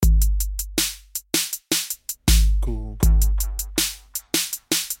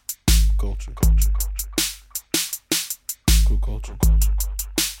Cool culture. Cool culture. Cool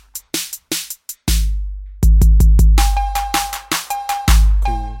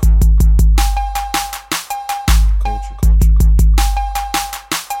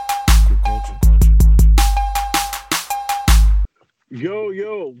culture.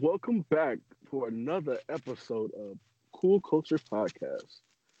 Yo, welcome back for another episode of Cool Culture Podcast.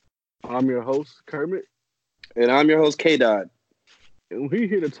 I'm your host, Kermit, And I'm your host, K Dot. and we're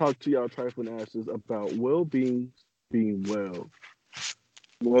here to talk to y'all trifling asses about well-being, being well.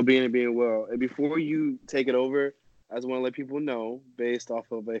 Well being and being well. And before you take it over, I just want to let people know, based off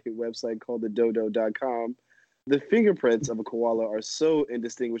of a website called thedodo.com, the fingerprints of a koala are so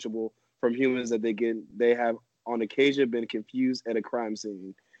indistinguishable from humans that they have on occasion been confused at a crime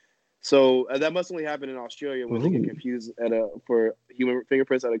scene. So that must only happen in Australia when they get Ooh. confused for human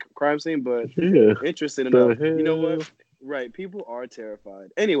fingerprints at a crime scene. But Yeah. interesting The enough, you know hell? what? Right, people are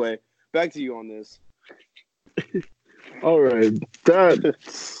terrified. Anyway, back to you on this. All right, that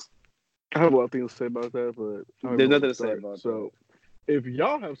I have a lot of things to say about that, but I don't There's know where nothing to say start. about So, if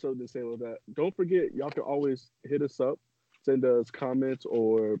y'all have something to say about that, don't forget y'all can always hit us up, send us comments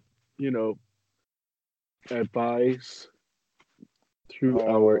or advice through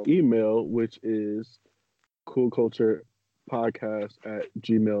our Um, email, which is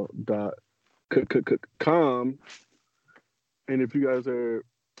coolculturepodcast@gmail.com. And if you guys are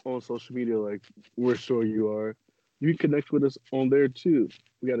on social media, like we're sure you are, you can connect with us on there too.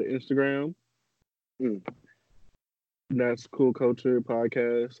 We got an Instagram. Mm. That's Cool Culture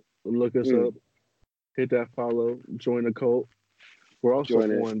Podcast. Look us Mm. up. Hit that follow. Join the cult. We're also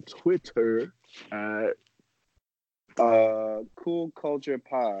Join it. on Twitter at Cool Culture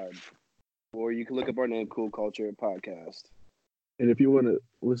Pod, or you can look up our name, Cool Culture Podcast. And if you want to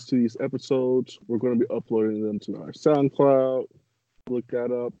listen to these episodes, we're going to be uploading them to our SoundCloud. Look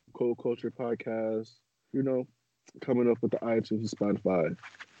that up, Cool Culture Podcast. Coming up with the iTunes and Spotify.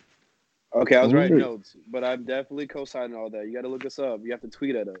 Okay, I was writing Alright. notes, but I'm definitely co-signing all that. You got to look us up. You have to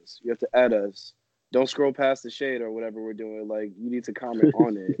tweet at us. You have to add us. Don't scroll past the shade or whatever we're doing. Like, you need to comment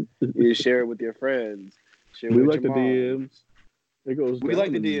on it. You need to share it with your friends. Share it We with like the your mom. DMs. It goes We down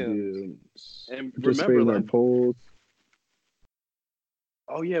like the in DMs. And Participate remember, in our like, polls.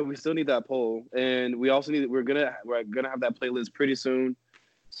 oh yeah, we still need that poll, and we also we're gonna have that playlist pretty soon.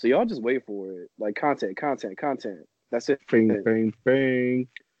 So y'all just wait for it. Like content. That's it. Bang, bang, bang.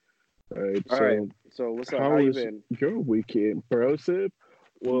 All right. All So, right. So what's up? how How you was been? your weekend, bro? Sip?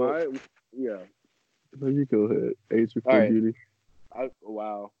 Well, Yeah. let you go ahead. Age All right. beauty.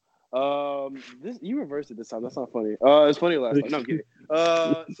 Wow. This you reversed it this time. That's not funny. It's funny last time. No, I'm kidding.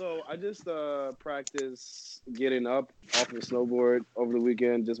 So I just practiced getting up off the snowboard over the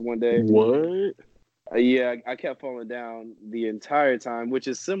weekend, just one day. What? Yeah, I kept falling down the entire time, which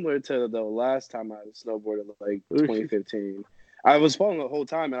is similar to the last time I snowboarded, like 2015. I was falling the whole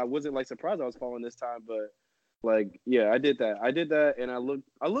time, and I wasn't like surprised I was falling this time, but like, yeah, I did that, and I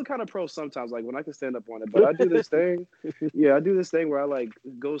look kind of pro sometimes, like when I can stand up on it. But I do this thing, I do this thing where I like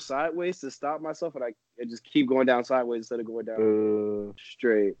go sideways to stop myself, and I just keep going down sideways instead of going down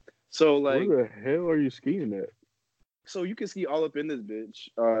straight. So like, where the hell are you skiing at? so you can ski all up in this bitch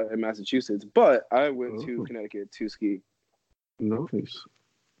in Massachusetts, but I went to Connecticut to ski. Nice.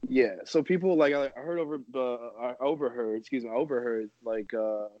 Yeah, so people like I overheard like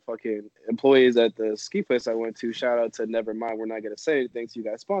fucking employees at the ski place I went to. Shout out to Nevermind. We're not gonna say anything so you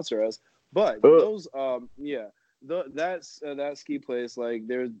guys sponsor us, but those that ski place, like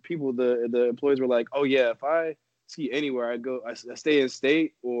there's people, the employees were like, oh yeah, if I ski anywhere, I stay in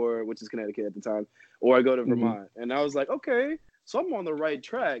state, or which is Connecticut at the time, or I go to Vermont. And I was like, okay, so I'm on the right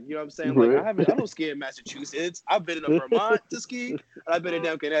track. You know what I'm saying? Like I don't ski in Massachusetts. I've been in Vermont to ski, and I've been in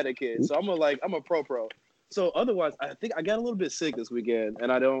down Connecticut. So I'm a pro. So otherwise, I think I got a little bit sick this weekend, and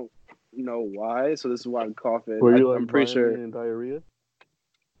I don't know why. So this is why I'm coughing. Were you I'm pretty sure. and diarrhea?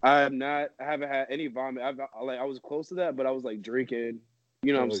 I haven't had any vomit. I was close to that, but I was like drinking.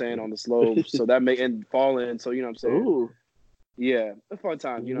 You know what I'm saying, on the slopes. So that and falling. So you know what I'm saying. Ooh. Yeah, a fun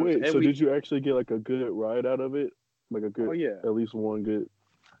time. You know. Wait, so did you actually get like a good ride out of it? Like a good, at least one good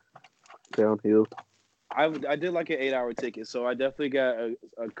downhill. I did like an 8-hour ticket, so I definitely got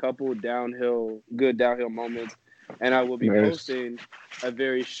a couple good downhill moments, and I will be posting a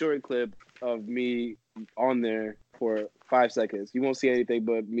very short clip of me on there for 5 seconds. You won't see anything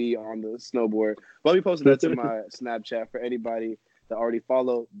but me on the snowboard. But I'll be posting that to my Snapchat for anybody that already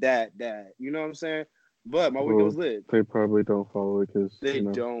follow that. You know what I'm saying? But my weekend was lit. They probably don't follow it because they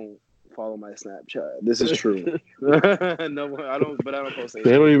don't follow my Snapchat. This is true. No, I don't post anything.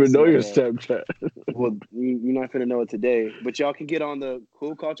 They don't even know your Snapchat. Well, you're not gonna know it today, but y'all can get on the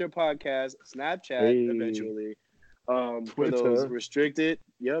Cool Culture Podcast Snapchat eventually. For those Twitter. restricted,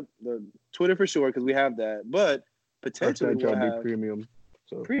 yep, the Twitter for sure because we have that, but potentially we'll have premium.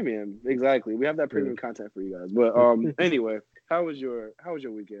 So premium. Exactly, we have that premium content for you guys. But anyway, how was your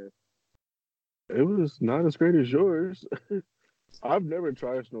weekend? it was not as great as yours. I've never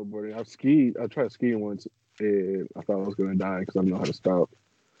tried snowboarding. I've skied. I tried skiing once, and I thought I was going to die because I don't know how to stop.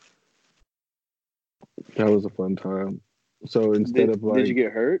 That was a fun time. So instead of like, did you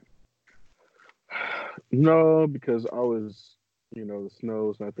get hurt? No, because I was, the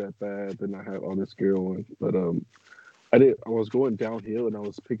snow's not that bad. Then I had all this gear on, but I was going downhill and I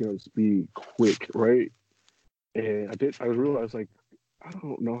was picking up speed quick, right? And I realized like I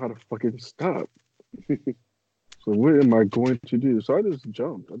don't know how to fucking stop. So what am I going to do? So I just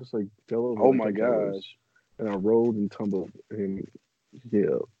jumped. I just like fell over. Oh my gosh! And I rolled and tumbled, and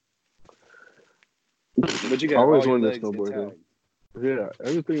yeah. But you got I always all your wanted to legs snowboard. intact. Yeah,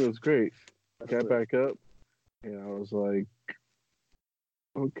 everything was great. I got That's back up, and I was like,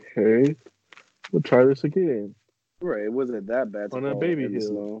 okay, we'll try this again. Right, it wasn't that bad to On that fall baby in the hill.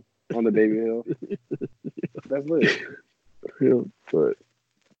 snow. On the baby hill. That's lit. Yeah, but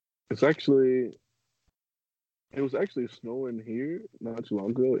it was actually snowing here not too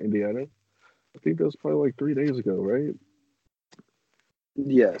long ago, Indiana. I think that was probably like 3 days ago, right?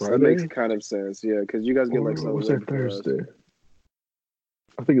 Yes, Friday? that makes kind of sense. Yeah, because you guys get like Or snow was way that before us. Thursday?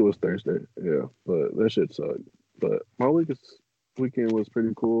 I think it was Thursday. Yeah, but that shit sucked. But my weekend was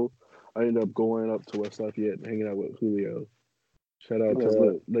pretty cool. I ended up going up to West Lafayette and hanging out with Julio. Shout out That's to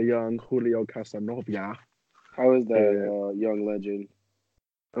lit. the young Julio Casanova. How is that young legend?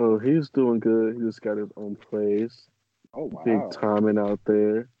 Oh, he's doing good. He just got his own place. Oh wow. Big timing out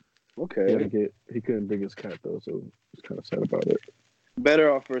there. Okay. He couldn't bring his cat though, so he's kind of sad about it.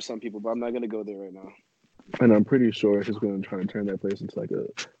 Better off for some people, but I'm not gonna go there right now. And I'm pretty sure he's going to try to turn that place into like a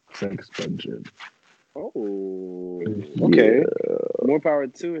sex dungeon. Oh, okay. Yeah. More power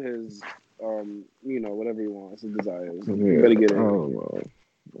to his, whatever he wants, his desires. Yeah, You better get I in. don't know.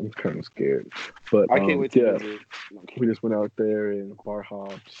 I'm kind of scared, but I can't wait to visit. No, we just went out there in Bar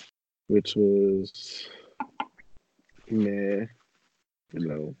Hops, which was meh.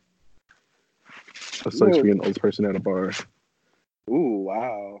 It sucks being an old person at a bar. Ooh,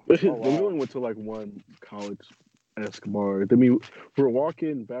 wow. But Oh, we wow. only went to like one college-esque bar. Then we were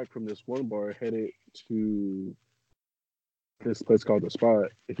walking back from this one bar headed to this place called The Spot.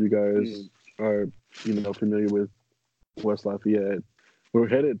 If you guys are, familiar with West Lafayette, we're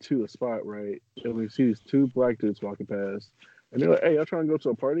headed to The Spot, right? And we see these two black dudes walking past. And they're like, hey, y'all trying to go to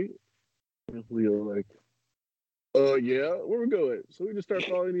a party? And we were like, yeah, where we going? So we just start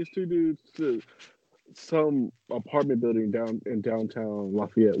following these two dudes to some apartment building in downtown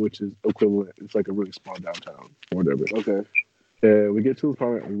Lafayette, which is equivalent. It's like a really small downtown or whatever. Okay. And we get to the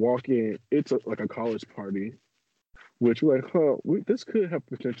apartment and walk in. It's like a college party, which we're like, this could have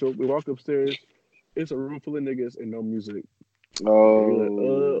potential. We walk upstairs. It's a room full of niggas and no music.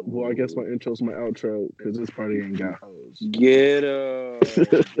 Oh. Well, I guess my intro's my outro because this party ain't got hoes. Get up.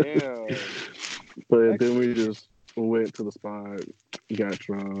 Damn. But then we just went to The Spot, got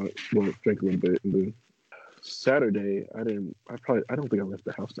drunk, drank a little bit, and then Saturday, I don't think I left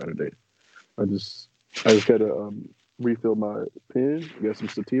the house Saturday. I just had to refill my pen, get some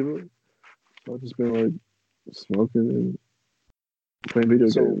sativa. I've just been like smoking and playing video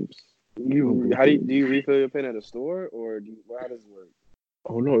games. Do you refill your pen at a store or how does it work?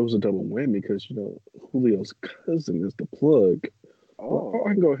 Oh no, it was a double whammy because Julio's cousin is the plug. Oh,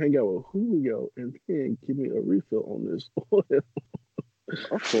 I can go hang out with Julio and then give me a refill on this oil.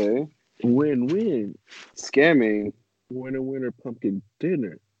 Okay. Win-win. Scamming. Winner pumpkin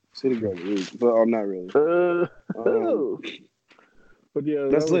dinner. City girl week, but I'm not really. But yeah,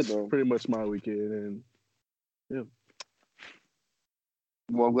 That's that was lit, though. pretty much my weekend, and yeah.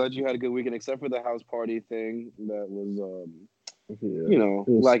 Well, I'm glad you had a good weekend, except for the house party thing that was, It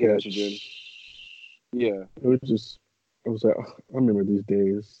was lacking sketch. estrogen. Yeah. I was like, I remember these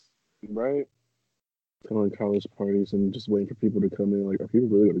days, Right? telling college parties and just waiting for people to come in. Like, are people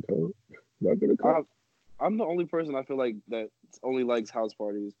really going to come? Not going to come? I'm the only person I feel like that only likes house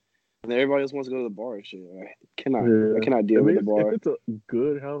parties, and everybody else wants to go to the bar and shit. I cannot deal with the bar. If it's a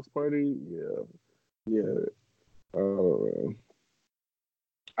good house party, yeah. I don't know.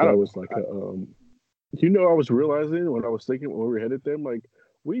 I was like, I was realizing when I was thinking when we were headed there, I'm like,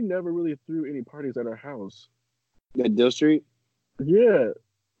 we never really threw any parties at our house. At Dill Street? Yeah.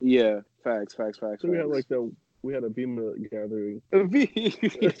 Yeah. Facts. So we had a Bima gathering.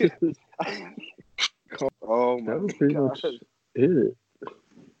 Oh my That was pretty God. much it.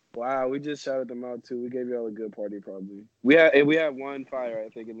 Wow, we just shouted them out too. We gave y'all a good party, probably. We had one fire, I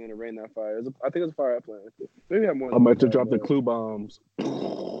think, and then it rained that fire. I think it was a fire I planned. Maybe we had more. I might have dropped the clue bombs.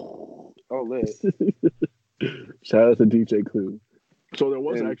 Oh, lit. Shout out to DJ Clue. So there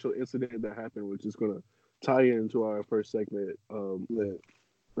was And- an actual incident that happened, which is going to tie into our first segment, Lit.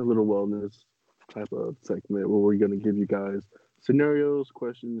 a little wellness type of segment where we're going to give you guys scenarios,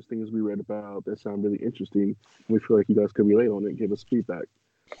 questions, things we read about that sound really interesting. We feel like you guys could relate on it, give us feedback.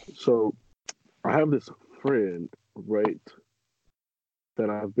 So I have this friend, right, that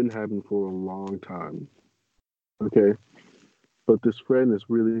I've been having for a long time. Okay. But this friend is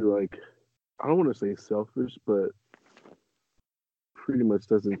really like, I don't want to say selfish, but pretty much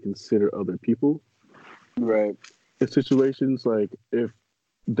doesn't consider other people. Right. In situations like if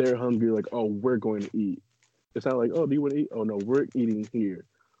they're hungry, like, oh, we're going to eat. It's not like, oh, do you want to eat? Oh, no, we're eating here.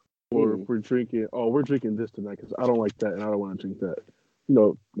 Or if we're drinking, oh, we're drinking this tonight because I don't like that and I don't want to drink that. You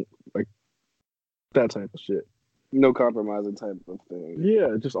know, like that type of shit. No compromising type of thing.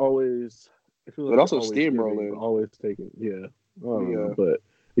 Yeah, just always. I feel But also always steamrolling. giving, always taking. Yeah. I don't know, Yeah. but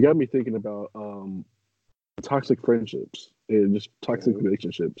it got me thinking about toxic friendships and just toxic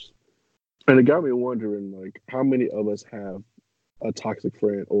relationships. And it got me wondering, like, how many of us have a toxic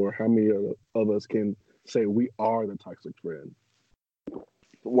friend, or how many of us can say we are the toxic friend?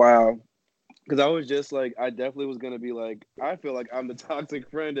 Wow. Because I was just like, I definitely was going to be like, I feel like I'm the toxic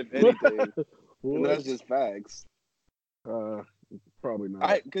friend, if anything. And that's just facts. Probably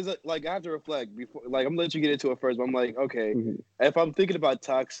not. Because like I have to reflect before, like I'm gonna let you get into it first. But I'm like, okay, Mhm. if I'm thinking about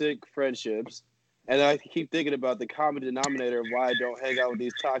toxic friendships, and I keep thinking about the common denominator of why I don't hang out with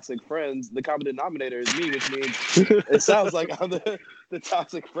these toxic friends, the common denominator is me, which means it sounds like I'm the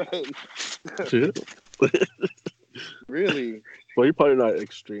toxic friend. Shit. Really, Well, you're probably not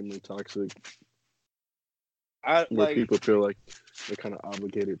extremely toxic, I where like. people feel like they're kind of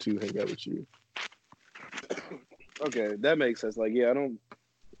obligated to hang out with you. Okay, that makes sense. Like, yeah,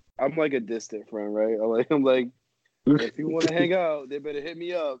 I'm like a distant friend, right? I'm like, if you want to hang out, they better hit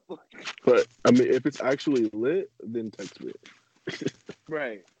me up. But I mean, if it's actually lit, then text me.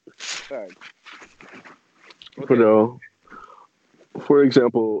 Right. Right. But for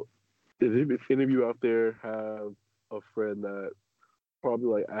example, if any of you out there have a friend that probably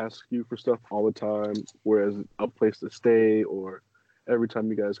like asks you for stuff all the time, whereas a place to stay, or every time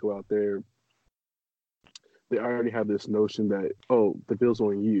you guys go out there, they already have this notion that, oh, the bill's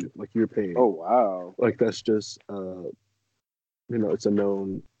on you, like you're paying. Oh wow. Like that's just it's a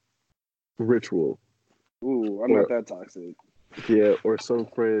known ritual. Ooh, I'm not that toxic. Yeah, or some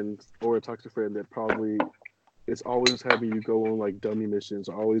friends, or a toxic friend that probably is always having you go on like dummy missions,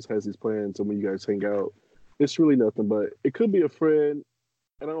 always has these plans, and when you guys hang out, it's really nothing. But it could be a friend,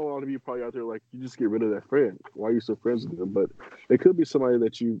 and I know a lot of you probably out there like, you just get rid of that friend. Why are you still friends with them? But it could be somebody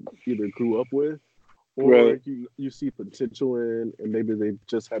that you either grew up with, or Right. you see potential in, and maybe they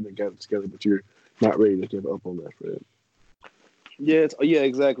just haven't gotten together, but you're not ready to give up on that friend. Yeah,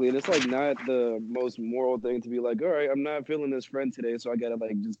 exactly. And it's like not the most moral thing to be like, all right, I'm not feeling this friend today, so I gotta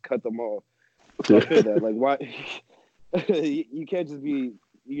like just cut them off. So I feel that. Like, why you can't just be,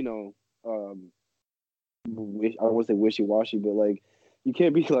 I don't want to say wishy-washy, but like you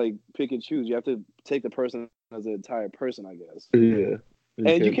can't be like pick and choose. You have to take the person as an entire person, I guess. Yeah.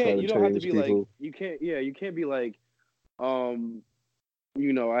 And you try don't have to change be people. like, you can't be like,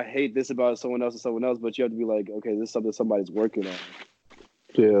 I hate this about someone else, but you have to be like, okay, this is something somebody's working on.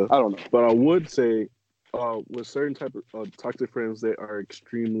 Yeah. I don't know. But I would say, with certain type of toxic friends, they are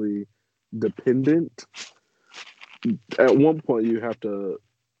extremely dependent. At one point, you have to,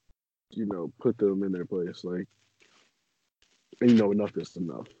 put them in their place. Like, enough is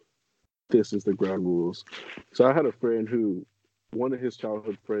enough. This is the ground rules. So I had a friend who, one of his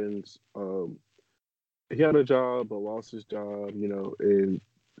childhood friends, he had a job but lost his job, and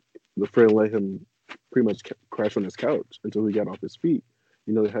the friend let him pretty much crash on his couch until he got off his feet.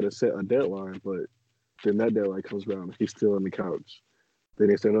 They had to set a deadline, but then that deadline comes around and he's still on the couch. Then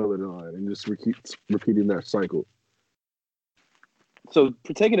they set another deadline and just keeps repeating that cycle. So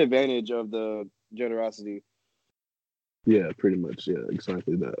taking advantage of the generosity. Yeah, pretty much. Yeah,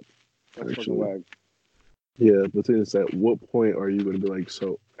 exactly that. That's fucking Actually. whack. Yeah, but then it's at what point are you going to be like,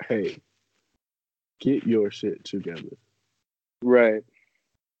 so, hey, get your shit together. Right.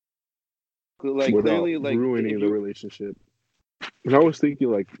 Like, without clearly, like, ruining the relationship. And I was thinking,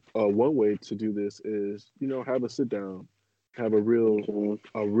 like, one way to do this is, have a sit down, have a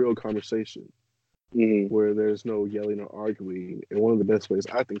real conversation where there's no yelling or arguing. And one of the best ways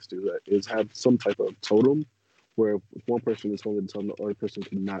I think to do that is have some type of totem where if one person is holding something, the other person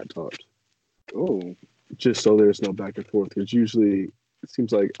cannot talk. Oh. Just so there's no back and forth. Because usually it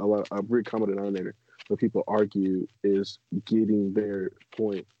seems like a very common denominator when people argue is getting their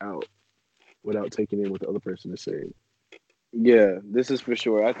point out without taking in what the other person is saying. Yeah, this is for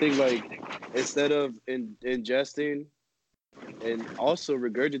sure. I think like instead of ingesting and also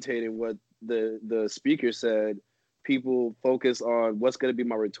regurgitating what the speaker said, people focus on what's going to be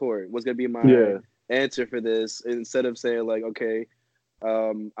my retort, what's going to be my Yeah, answer for this, instead of saying like, okay,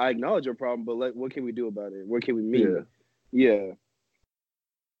 I acknowledge your problem, but what can we do about it? Where can we meet? yeah,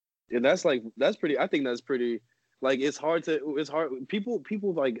 Yeah, and that's pretty. I think that's pretty. Like it's hard. People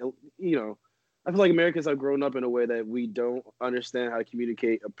like I feel like Americans have grown up in a way that we don't understand how to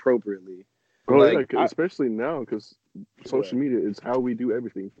communicate appropriately. oh yeah, Like I, especially now because yeah, social media is how we do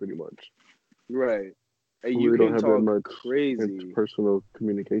everything pretty much. right. And We you really don't can have that talk much crazy. interpersonal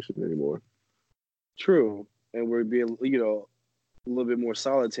communication anymore. True. And we're being, a little bit more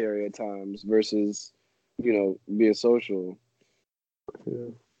solitary at times versus, being social.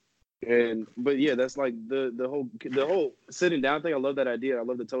 Yeah, But yeah, that's like the whole sitting down thing. I love that idea. I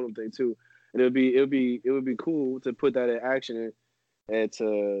love the totem thing too. And it would be cool to put that in action and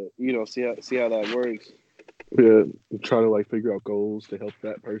to, see how that works. yeah. Try to like figure out goals to help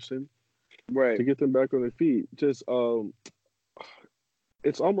that person Right. to get them back on their feet. Just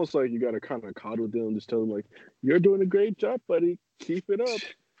it's almost like you got to kind of coddle them, just tell them like, "You're doing a great job, buddy. Keep it up.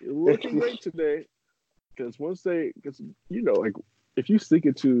 You're looking great today." Because like if you sink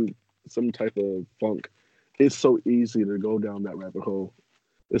into some type of funk, it's so easy to go down that rabbit hole.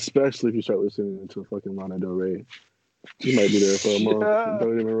 Especially if you start listening to fucking Lana Del Rey. You might be there for a month, and Yeah.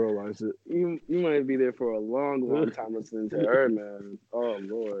 don't even realize it. You might be there for a long, long time listening to her, man. Oh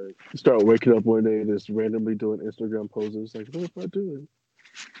Lord. You start waking up one day and just randomly doing Instagram poses. Like, what am I doing?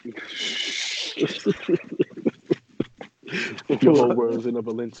 Your whole world's in a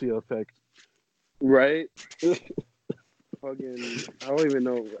Valencia effect. Right? Fucking, I don't even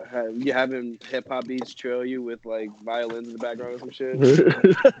know. You having hip hop beats trail you with like violins in the background or some shit.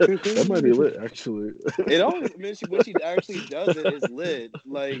 That might be lit, actually. It always, man. When she actually does it, it's lit.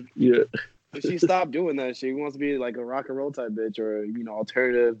 Like Yeah. if she stopped doing that, she wants to be like a rock and roll type bitch or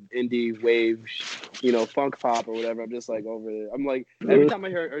alternative indie wave, funk pop or whatever. I'm just like over it. I'm like every time I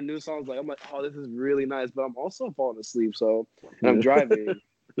hear her new songs, I'm like, oh, this is really nice. But I'm also falling asleep, and I'm driving,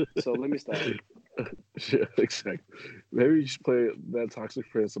 so let me stop. Yeah, exactly. Maybe you should play that Toxic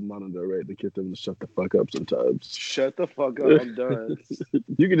Friend some Lana Del Rey to get them to shut the fuck up sometimes. Shut the fuck up. I'm done.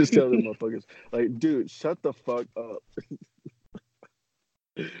 You can just tell them motherfuckers, like, dude, shut the fuck up.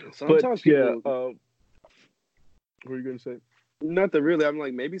 Sometimes But yeah, people. what were you gonna say? Nothing really. I'm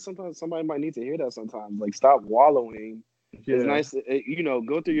like, maybe sometimes somebody might need to hear that sometimes. Like, stop wallowing. Yeah, It's nice to,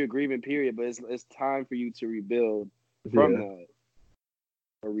 go through your grieving period, but it's time for you to rebuild from that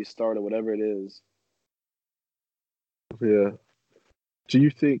or restart or whatever it is. Yeah. Do you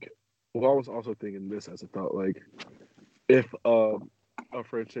think? Well, I was also thinking this as a thought. Like, if a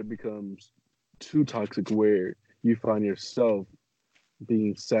friendship becomes too toxic, where you find yourself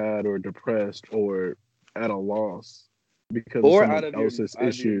being sad or depressed or at a loss because Or of out someone of your else's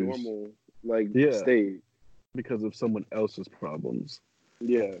issues, normal state. because of someone else's problems.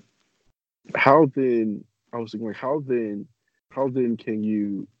 Yeah. How then? I was thinking, like, how then can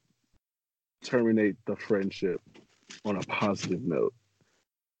you terminate the friendship on a positive note?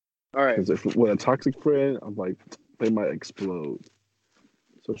 All right. Because if with a toxic friend, I'm like, they might explode.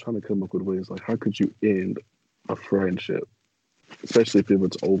 So trying to come up with ways like, how could you end a friendship, especially if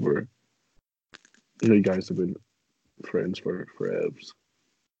it's over? You guys have been friends for forevs.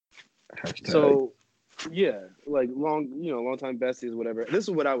 Hashtag. So, yeah, like long time besties, whatever. This is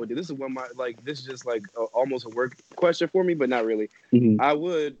what I would do. This is this is just like almost a work question for me, but not really. Mhm. I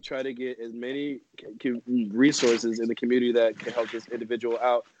would try to get as many resources in the community that can help this individual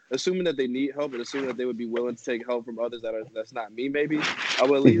out, assuming that they need help and assuming that they would be willing to take help from others that's not me. Maybe I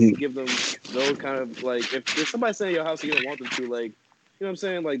would at least give them those kind of like if somebody's staying in your house and you don't want them to, like. You know what I'm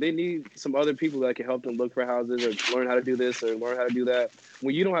saying? Like, they need some other people that can help them look for houses or learn how to do this or learn how to do that.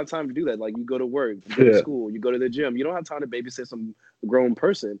 When you don't have time to do that, like, you go to work, you go to school, you go to the gym. You don't have time to babysit some grown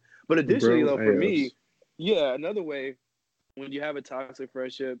person. But additionally, though, for me, another way, when you have a toxic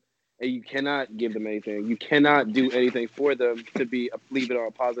friendship and you cannot give them anything, you cannot do anything for them to leave it on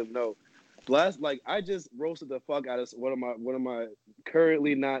a positive note. I just roasted the fuck out of one of my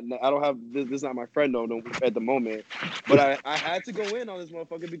currently not. I don't have this. This is not my friend no at the moment, but I had to go in on this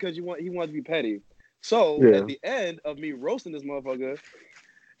motherfucker because he wanted to be petty. So at the end of me roasting this motherfucker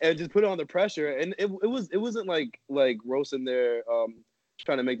and just put it on the pressure, and it wasn't like roasting their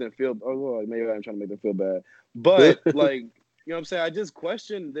trying to make them feel. Oh, well, maybe I'm trying to make them feel bad, but like what I'm saying, I just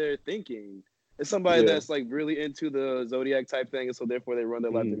questioned their thinking. It's somebody Yeah. that's like really into the zodiac type thing, and so therefore they run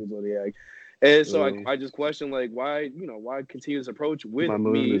their life Mhm. through the zodiac. And so Really. I just question like why continue this approach with My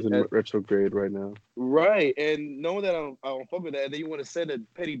moon me is in retrograde right now. right, and knowing that I don't fuck with that, and then you want to send a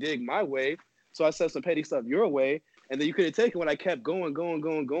petty dig my way, so I sent some petty stuff your way, and then you couldn't take it when I kept going.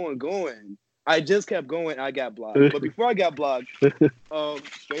 I just kept going. I got blocked, but before I got blocked,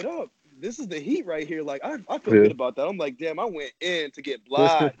 straight up, this is the heat right here. Like I feel Yeah. good about that. I'm like, damn, I went in to get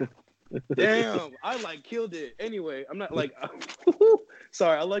blocked. Damn, I like killed it. Anyway, I'm not like,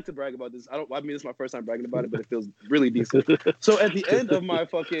 sorry, I like to brag about this. I mean, this is my first time bragging about it, but it feels really decent. So at the end of my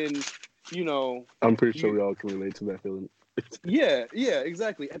fucking, I'm pretty sure we all can relate to that feeling. yeah,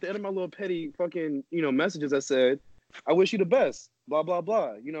 exactly. At the end of my little petty fucking, messages, I said, I wish you the best. Blah blah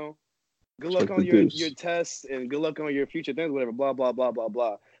blah. Good luck Check on the your deuce. tests and good luck on your future things, whatever. Blah blah blah blah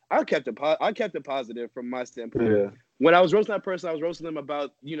blah. I kept it positive from my standpoint. Yeah. When I was roasting that person, I was roasting them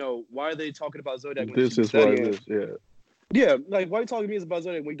about, why are they talking about Zodiac when This they should be is why studying? this. Yeah. Yeah, like why are you talking to me about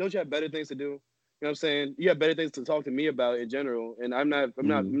Zodiac when don't you have better things to do? You know what I'm saying? You have better things to talk to me about in general, and I'm not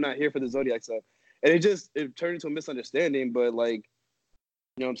here for the Zodiac stuff. And it turned into a misunderstanding. But like,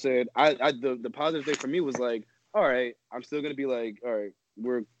 you know what I'm saying? The positive thing for me was like, all right, I'm still gonna be like, all right,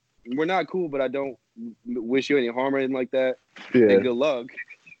 we're not cool, but I don't wish you any harm or anything like that. Yeah. And good luck.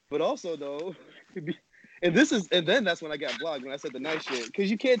 But also though, and then that's when I got blocked when I said the nice shit, because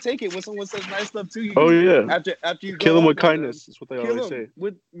you can't take it when someone says nice stuff to you. Oh yeah. After you Kill go them with off on kindness. That's what they kill always them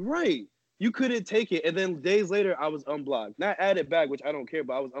say. right. You couldn't take it, and then days later I was unblocked, not added back, which I don't care,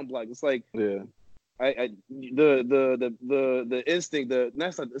 but I was unblocked. It's like Yeah. The instinct,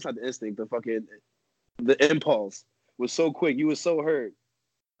 it's not the instinct, the impulse was so quick. You were so hurt.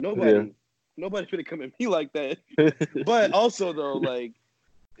 Nobody could come at me like that. But also though,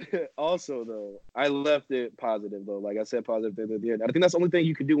 I left it positive though. Like I said, positive things at the end. I think that's the only thing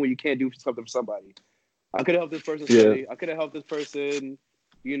you can do when you can't do something for somebody. I could have helped this person study. I could have helped this person,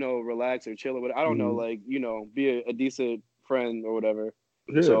 relax or chill or whatever. I don't know, like, be a decent friend or whatever.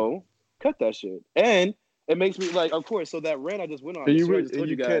 Yeah. So cut that shit. And it makes me like, of course. So that rant I just went on. And I just told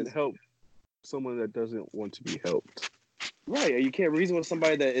you guys. can't help someone that doesn't want to be helped. Right. You can't reason with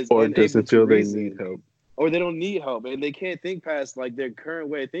somebody that is Or unable doesn't to feel they reason. need help. Or they don't need help, and they can't think past like their current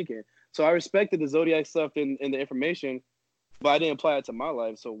way of thinking. So I respected the Zodiac stuff and the information, but I didn't apply it to my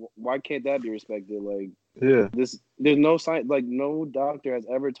life. So why can't that be respected? Like, Yeah. there's no sign, like no doctor has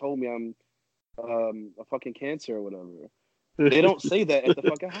ever told me I'm a fucking cancer or whatever. They don't say that at the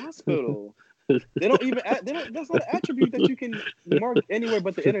fucking hospital. They don't even. That's not an attribute that you can mark anywhere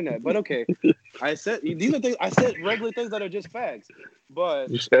but the internet. But okay, I said these are things. I said regular things that are just facts. But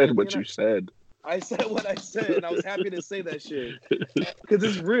You said what you said. I said what I said, and I was happy to say that shit because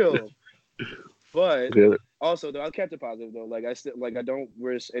it's real. But Yeah. also, though, I kept it positive though. Like I don't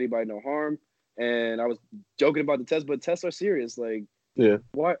wish anybody no harm, and I was joking about the test, but tests are serious. Like, Yeah.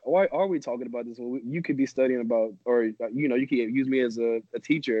 why are we talking about this when you could be studying about, or you could use me as a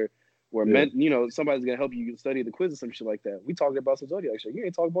teacher, or somebody's gonna help you study the quiz or some shit like that. We talking about some Zodiac shit. You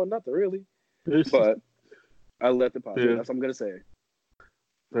ain't talking about nothing really. But I left it positive. Yeah. That's what I'm gonna say.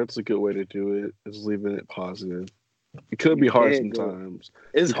 That's a good way to do it, is leaving it positive. It could be hard sometimes.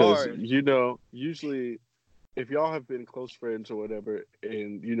 It's because, hard. Usually if y'all have been close friends or whatever,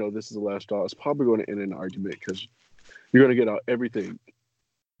 and this is the last straw, it's probably going to end in an argument because you're going to get out everything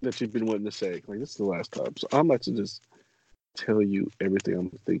that you've been wanting to say. Like, this is the last time. So I'm about to just tell you everything I'm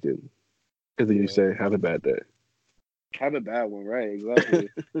thinking. And then you say, have a bad day. Have a bad one, right? Exactly.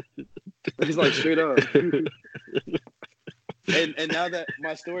 He's like, straight up. And now that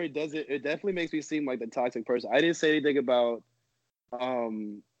my story does it definitely makes me seem like the toxic person. I didn't say anything about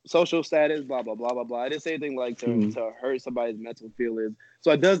social status, blah blah blah blah blah. I didn't say anything like to hurt somebody's mental feelings.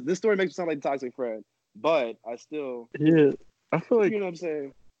 So this story makes me sound like a toxic friend. But I still I feel like, you know what I'm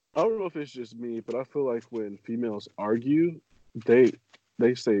saying? I don't know if it's just me, but I feel like when females argue, they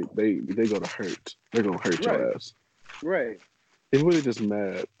say they go to hurt. They're gonna hurt your ass. Right. They're really just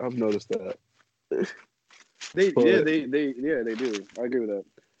mad. I've noticed that. They do. I agree with that.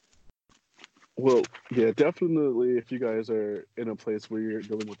 Well, yeah, definitely. If you guys are in a place where you're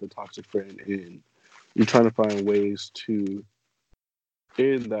dealing with a toxic friend and you're trying to find ways to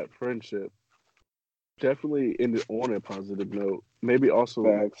end that friendship, definitely end it on a positive note. Maybe also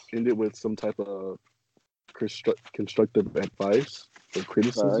end it with some type of constructive advice or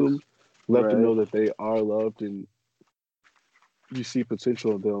criticism. Let them know that they are loved and you see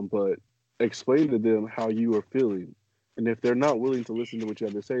potential in them, but explain to them how you are feeling. And if they're not willing to listen to what you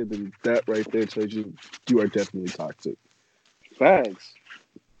have to say, then that right there tells you are definitely toxic. Facts.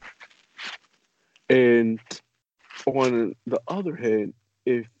 And on the other hand,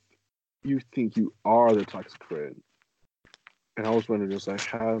 if you think you are the toxic friend. And I was wondering, just like,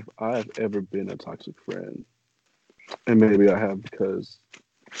 have I have ever been a toxic friend? And maybe I have because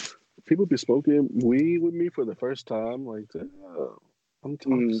people be smoking weed with me for the first time. Like, damn, I'm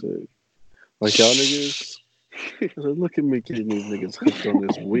toxic. Like, y'all niggas, look at me getting these niggas hooked on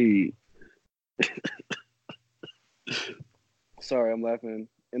this weed. Sorry, I'm laughing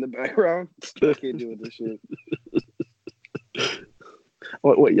in the background. I can't deal with this shit.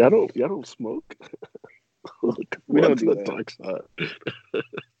 Wait, y'all don't smoke? We don't do the that. dark side.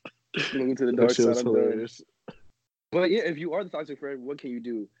 Looking to the That dark shit side. was I'm done. hilarious. But yeah, if you are the toxic friend, what can you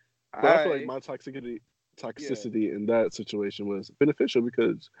do? But I feel like my toxicity in that situation was beneficial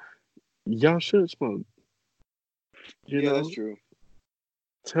because y'all should smoke. You know, that's true.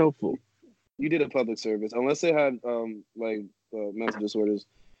 it's helpful. You did a public service, unless they had mental disorders.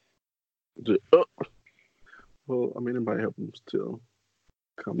 Well, I mean, it might help them still.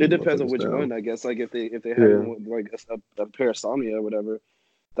 It depends on which down. one, I guess. Like if they had like a parasomnia or whatever.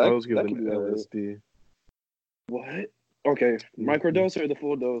 I was giving that could them be LSD. What? Okay, microdose or the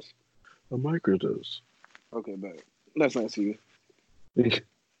full dose? A microdose. Okay, bet. That's nice of you. Yeah.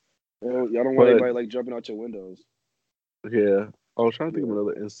 Y'all don't want anybody like jumping out your windows. Yeah, I was trying to think of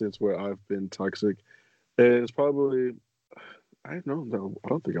another instance where I've been toxic, and it's probably I don't know. I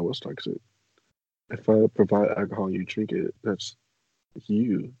don't think I was toxic. If I provide alcohol and you drink it, that's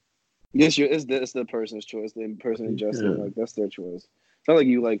you. Yes, it's the person's choice. The person ingesting, like that's their choice. It's not like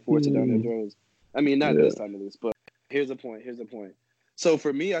you like force it down their throats. I mean, not this time at least. But here's the point. So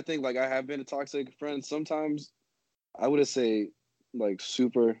for me, I think like I have been a toxic friend. Sometimes I would say like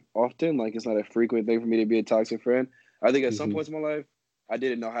super often. Like it's not a frequent thing for me to be a toxic friend. I think at some points in my life, I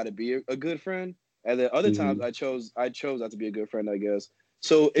didn't know how to be a good friend, and then other times I chose not to be a good friend, I guess.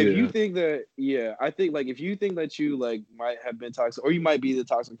 So if you think that, I think like if you think that you like might have been toxic, or you might be the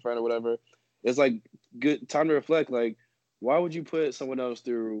toxic friend or whatever, it's like good time to reflect. Like, why would you put someone else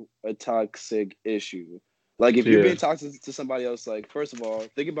through a toxic issue? Like if you're being toxic to somebody else, like first of all,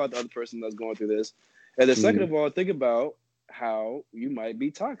 think about the other person that's going through this, and then second of all, think about how you might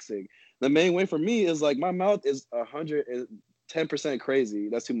be toxic. The main way for me is like my mouth is 110% crazy.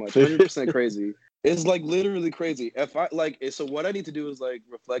 That's too much. 100% crazy. It's like literally crazy. If I like, so what I need to do is like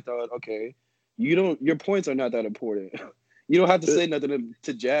reflect on. Okay, your points are not that important. You don't have to say nothing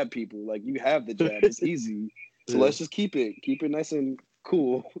to jab people. Like you have the jab. It's easy. So let's just keep it nice and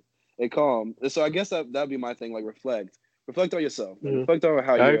cool and calm. And so I guess that'd be my thing. Like reflect on yourself. Like, reflect on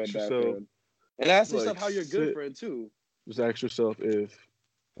how you're a bad friend, and ask yourself how you're a good friend too. Just ask yourself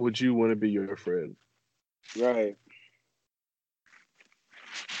would you want to be your friend? Right.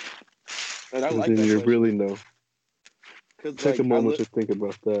 And I like then that you question. really know. Take a moment to think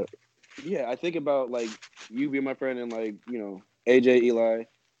about that. Yeah, I think about like you being my friend and like AJ, Eli.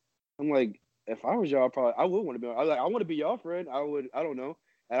 I'm like, if I was y'all, I would want to be. I want to be y'all friend. I don't know,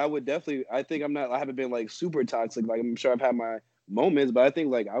 and I would definitely. I think I haven't been like super toxic. Like I'm sure I've had my moments, but I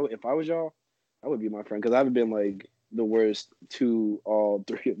think like if I was y'all, I would be my friend because I haven't been like the worst to all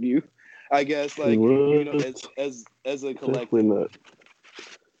three of you. I guess like as a collective. Definitely not.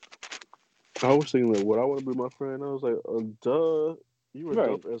 I was thinking like, would I want to be my friend? I was like, duh, you were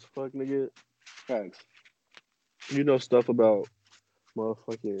dope as fuck, nigga. Thanks. You know stuff about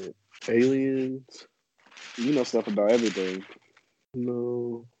motherfucking aliens. You know stuff about everything.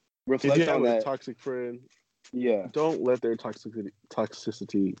 No. Reflect if you on have that. A toxic friend. Yeah. Don't let their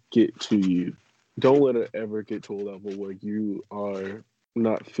toxicity get to you. Don't let it ever get to a level where you are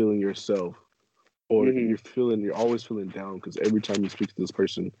not feeling yourself, or you're always feeling down because every time you speak to this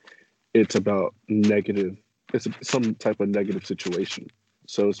person, it's about negative. It's some type of negative situation.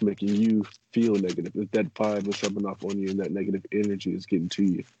 So it's making you feel negative. If that vibe is rubbing off on you and that negative energy is getting to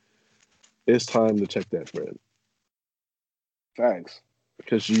you, it's time to check that friend. Thanks.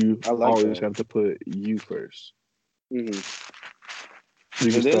 Because you always have to put you first. You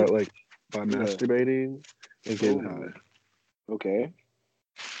can start like by masturbating and getting high. Okay.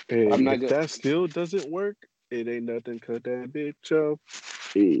 And if that still doesn't work, it ain't nothing. Cut that bitch up.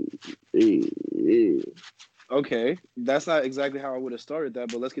 Okay, that's not exactly how I would have started that,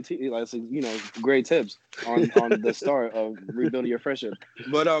 but let's continue. Like, great tips on the start of rebuilding your friendship.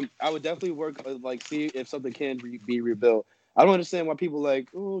 But I would definitely work like see if something can be rebuilt. I don't understand why people like,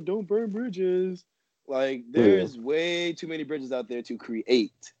 oh, don't burn bridges. Like, there's way too many bridges out there to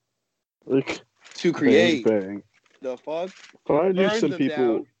create. Bang. The fuck? Find you some people.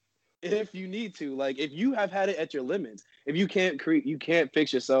 Down if you need to. Like, if you have had it at your limits, if you can't you can't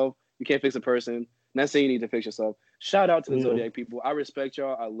fix yourself, you can't fix a person. Not saying you need to fix yourself. Shout out to the Zodiac people. I respect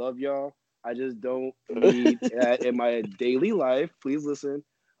y'all. I love y'all. I just don't need that in my daily life. Please listen.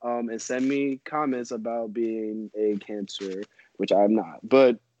 and send me comments about being a Cancer, which I'm not.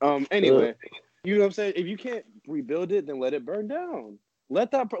 But anyway, you know what I'm saying? If you can't rebuild it, then let it burn down.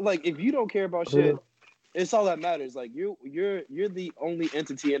 Let that like if you don't care about shit, it's all that matters. Like you're the only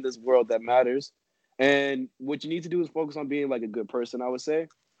entity in this world that matters. And what you need to do is focus on being like a good person, I would say.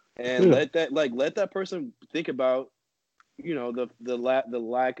 And let that person think about, you know, the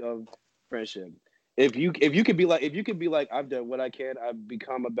lack of friendship. If you could be like I've done what I can, I've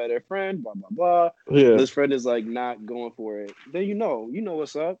become a better friend, blah blah blah. Yeah. This friend is like not going for it. Then you know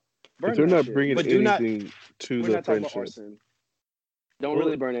what's up. If they're that not shit. bringing But anything to we're the not talking about friendship, arson. Don't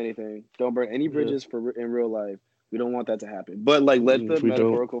really burn anything. Don't burn any bridges in real life. We don't want that to happen. But like, let the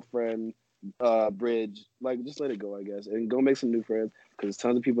metaphorical friend bridge, like, just let it go, I guess, and go make some new friends because there's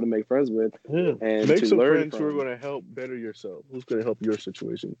tons of people to make friends with. Yeah. And Make to some learn friends from. who are going to help better yourself. Who's going to help your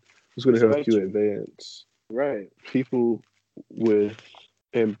situation? Who's going to help you advance? Right. People with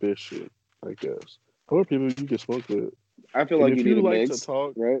ambition, I guess, or people you can smoke with. I feel like if you need a like mix, to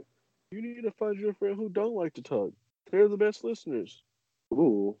talk, right? You need to find your friend who don't like to talk. They're the best listeners.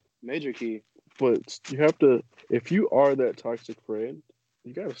 Ooh, major key. But you have to, if you are that toxic friend,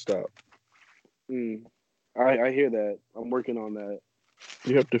 you got to stop. I hear that. I'm working on that.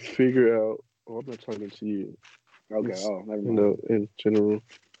 You have to figure out, I'm not talking to you. Okay, never mind. You know, in general.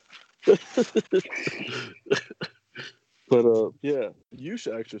 But, yeah, you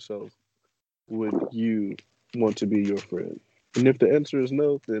should ask yourself, would you want to be your friend? And if the answer is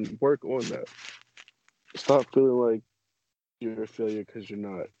no, then work on that. Stop feeling like you're a failure because you're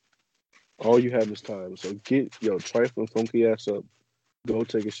not. All you have is time. So get your trifling funky ass up. Go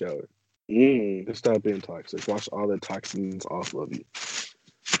take a shower. And stop being toxic. Wash all the toxins off of you.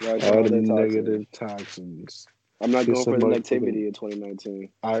 All the negative toxins. I'm not going for the negativity in 2019.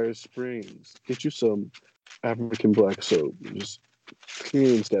 Irish Springs. Get you some African black soap. Just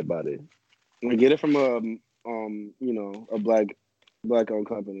cleanse that body. And get it from a black owned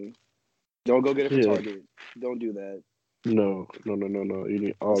company. Don't go get it from Target. Don't do that. No. You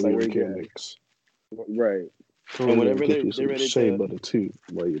need all the organics. Right. And whenever they're ready shea butter too,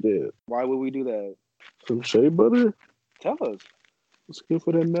 while you're there. Why would we do that? Some shea butter? Tell us. It's good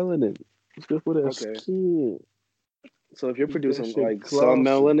for that melanin. It's good for that skin. So if you're producing like some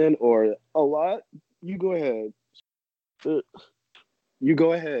melanin or a lot, you go ahead. You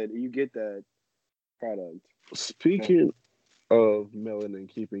go ahead. You get that product. Speaking of melanin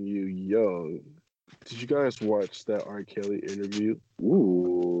keeping you young, did you guys watch that R. Kelly interview?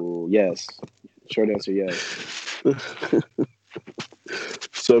 Ooh, yes. Short answer, yes.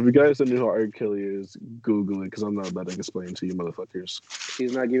 So if you guys don't know who R. Kelly is, Google it, because I'm not about to explain to you motherfuckers.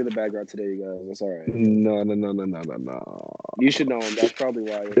 He's not giving the background today, you guys. That's all right. No. You should know him. That's probably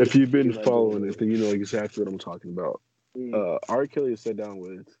why. If you've been following it, then you know exactly what I'm talking about. R. Kelly sat down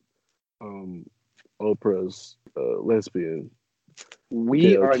with Oprah's lesbian.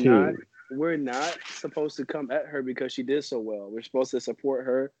 We're not supposed to come at her because she did so well. We're supposed to support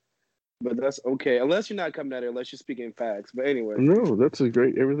her. But that's okay, unless you're not coming at her, unless you're speaking facts. But anyway, no, that's a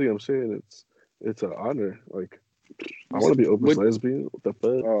great. Everything I'm saying, it's an honor. Like, I want to be Oprah's lesbian. What the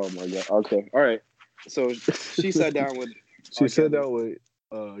fuck? Oh my god. Okay, all right. So she sat down with. He sat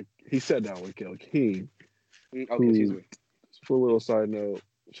down with Gayle King. Okay, excuse me. For a little side note,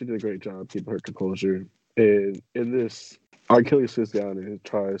 she did a great job keeping her composure. And in this, R. Kelly sits down and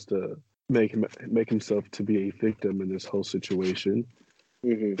tries to make himself to be a victim in this whole situation.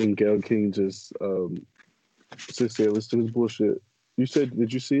 And Gayle King just sits there, listen to his bullshit. You said,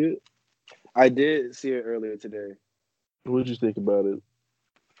 did you see it? I did see it earlier today. What did you think about it?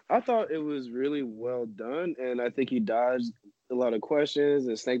 I thought it was really well done, and I think he dodged a lot of questions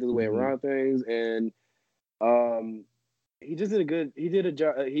and snaked his way around things. And he just did a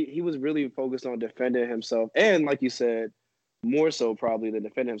job. He was really focused on defending himself, and like you said, more so probably than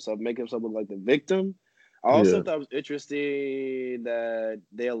defending himself, make himself look like the victim. I also thought it was interesting that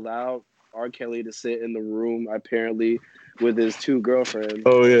they allowed R. Kelly to sit in the room, apparently, with his two girlfriends.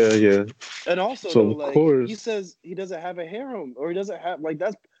 Oh, yeah. And also, so of course, he says he doesn't have a harem, or he doesn't have, like,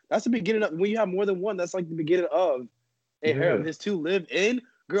 that's the beginning of, when you have more than one, that's like the beginning of a harem. His two live-in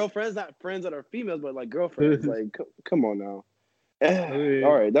girlfriends, not friends that are females, but like girlfriends. Like, come on now. I mean,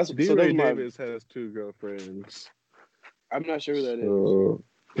 all right, that's D-Ray Davis has two girlfriends. I'm not sure who that is.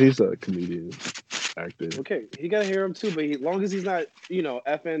 He's a comedian. Actor. Okay, he got to hear him too, but as long as he's not,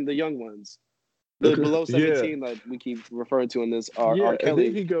 effing the young ones, the below 17 that we keep referring to in this R. Kelly. And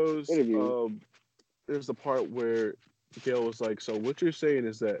then he goes, interview. There's a part where Gayle was like, so what you're saying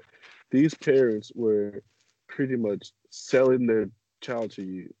is that these parents were pretty much selling their child to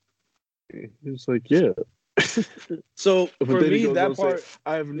you. He was like, yeah. So But for then he me, goes on that to say, part,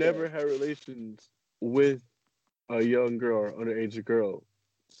 I've yeah. never had relations with a young girl or underage girl.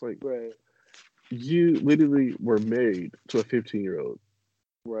 It's like, Right, you literally were married to a 15-year-old.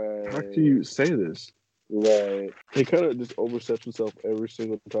 How can you right, say this? right. He kind of just oversteps himself every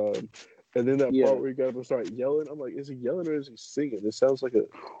single time. And then that Yeah, part where he got to start yelling, I'm like, is he yelling or is he singing? It sounds like a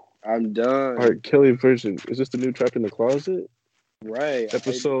I'm done. R. Kelly version. Is this the new Trapped in the Closet? Right.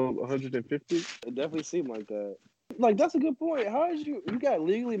 Episode 150? It definitely seemed like that. Like that's a good point. How is you got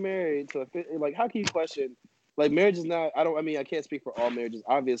legally married to like how can you question like marriage is not I mean I can't speak for all marriages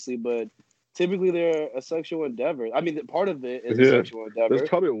obviously, but typically they're a sexual endeavor. I mean part of it is a Yeah. sexual That's endeavor.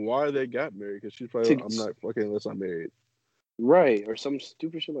 probably why they got married, because she's probably, To, I'm not fucking unless I'm married. right, or some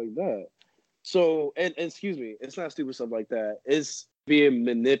stupid shit like that. So and excuse me, it's not stupid stuff like that. It's being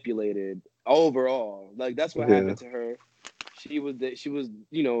manipulated overall. Like that's what Yeah. happened to her. She was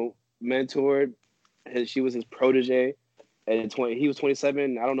mentored. She was his protege. And he was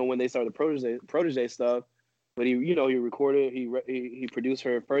 27. I don't know when they started the protege stuff, but he recorded. He produced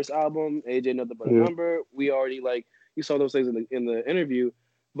her first album, AJ Nothing But a Yeah. Number. We already you saw those things in the interview,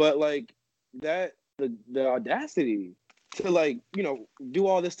 but like that the audacity to do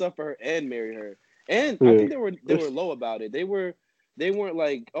all this stuff for her and marry her. And I think they were low about it. They weren't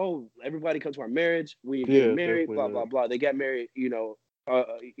like, oh, everybody come to our marriage. We get married, blah blah blah. They got married,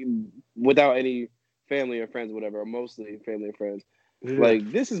 without any family or friends, or whatever, or mostly family and friends. Yeah.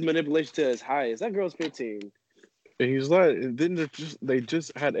 Like this is manipulation to its highest. That girl's 15. And he's like, and then they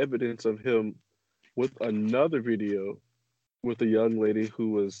just had evidence of him with another video with a young lady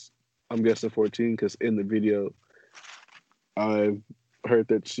who was, I'm guessing, 14, because in the video, I've heard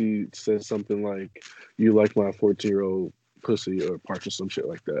that she says something like, "You like my 14-year-old pussy," or parts or some shit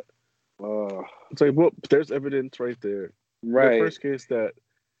like that. It's like, well, there's evidence right there. Right. The first case that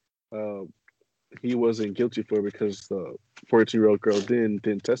he wasn't guilty for because the 14-year-old girl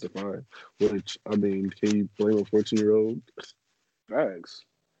didn't testify, which, I mean, can you blame a 14-year-old? Facts.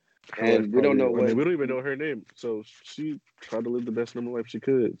 And we don't know what. I mean, we don't even know her name. So she tried to live the best normal life she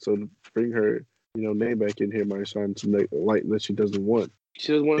could. So to bring her, name back in here might shine some light that she doesn't want.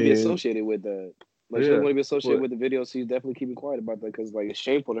 She doesn't want to be associated with that. Like, she doesn't want to be associated with the video, so she's definitely keeping quiet about that because, like, it's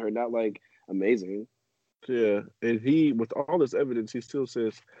shameful to her, not, like, amazing. Yeah. And he, with all this evidence, he still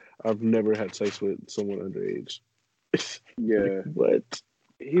says, I've never had sex with someone underage. Yeah. What?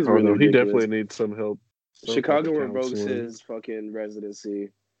 He's really ridiculous. He definitely needs some help. Chicago revokes his fucking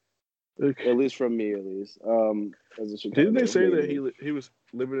residency. At least from me, at least. As a Chicago. Didn't they say that he was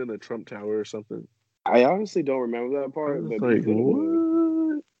living in the Trump Tower or something? I honestly don't remember that part, but like,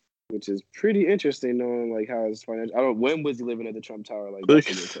 what? Which is pretty interesting, knowing like how his financial. I don't. When was he living at the Trump Tower? Like that's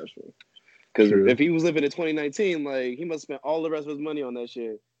a good question. Because if he was living in 2019, like he must spend all the rest of his money on that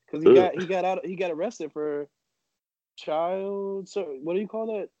shit. Because he got arrested for child. So what do you call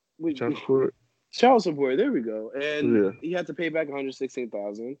that? Child support. Child support. There we go. And he had to pay back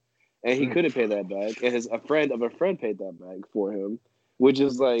 $116,000. And he couldn't pay that back, and a friend of a friend paid that back for him, which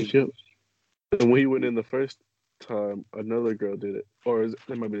is like. Yep. And when he went in the first time, another girl did it, or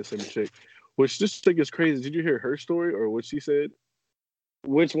that might be the same chick. Which this chick is crazy. Did you hear her story or what she said?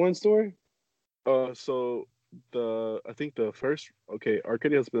 Which one story? So I think the first. Okay, R.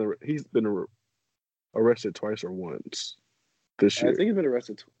 Kelly he's been arrested twice or once this year. I think he's been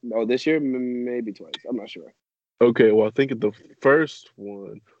arrested. This year maybe twice. I'm not sure. Okay, well I think the first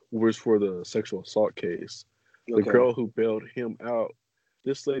one was for the sexual assault case. The girl who bailed him out,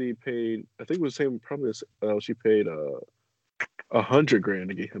 this lady paid, I think it was the same, probably she paid $100,000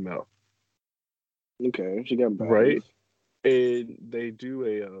 to get him out. Okay, she got back. Right? And they do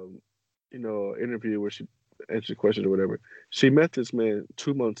a interview where she answered questions or whatever. She met this man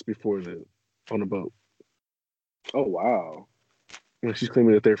 2 months before then on a boat. Oh wow. And she's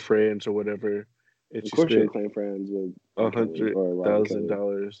claiming that they're friends or whatever. And of course, she claim friends with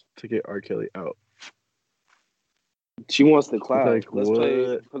 $100,000 to get R. Kelly out. She wants the clout. Like, let's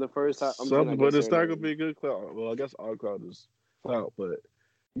play for the first time. But it's not gonna be a good clout. Well, I guess all clout is clout, but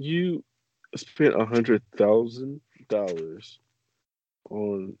you spent $100,000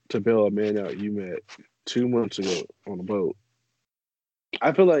 to bail a man out you met 2 months ago on a boat.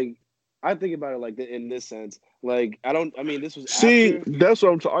 I feel like I think about it like in this sense. Like this was. That's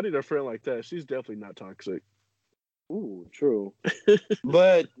what I'm talking. I need a friend like that. She's definitely not toxic. Ooh, true.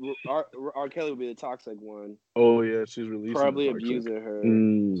 But R. Kelly would be the toxic one. Oh yeah, she's releasing. Probably abusing her.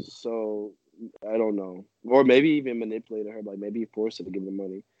 So I don't know, or maybe even manipulating her. Like maybe he forced her to give him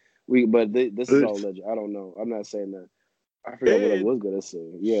money. But this is all alleged. I don't know. I'm not saying that. I forgot what I was gonna say.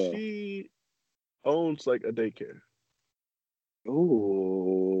 Yeah. She owns like a daycare.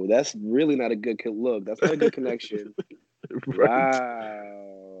 Ooh, that's really not a good look. That's not a good connection. Right?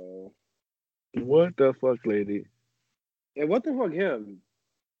 Wow. What the fuck, lady? And what the fuck him?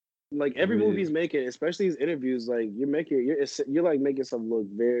 Like every movie Yeah. he's making, especially his interviews, like you're like making some look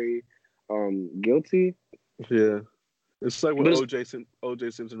very guilty. Yeah. It's like when But it's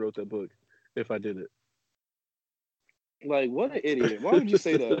OJ Simpson wrote that book. If I did it. like what an idiot. Why would you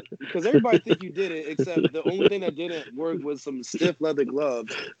say that? Because everybody think you did it, except the only thing that didn't work was some stiff leather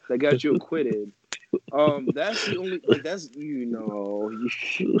gloves that got you acquitted. That's the only like that's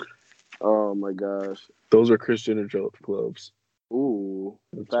oh my gosh. Those are Kris Jenner gloves. Ooh,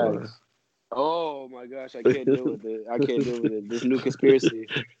 That's why. facts. Oh my gosh, I can't deal with it. I can't deal with it. This new conspiracy.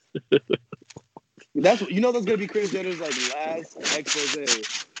 That's that's gonna be Kris Jenner's like last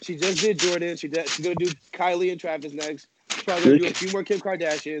expose. She just did Jordan. She's gonna do Kylie and Travis next. She's probably gonna do a few more Kim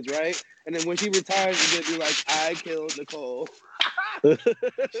Kardashians, right? And then when she retires, she's gonna be like, "I killed Nicole.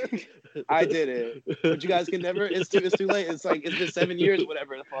 I did it." But you guys can never. It's too late. It's like it's been 7 years,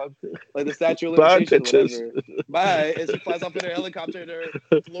 whatever the fuck. Like the statute of Bye, limitations, bitches. whatever. Bye. And she flies off in her helicopter in her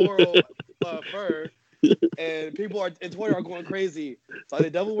floral fur. And people in Twitter are going crazy. So the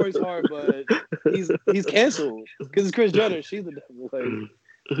devil works hard, but he's canceled because it's Kris Jenner. She's the devil. Like,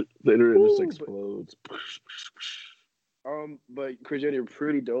 The internet just Ooh, explodes. but Kris Jenner, you're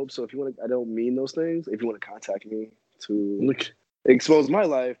pretty dope. So if you want to, I don't mean those things. If you want to contact me to Look, expose my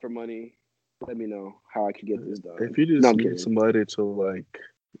life for money, let me know how I can get this done. if you just No, I'm need kidding. somebody to like,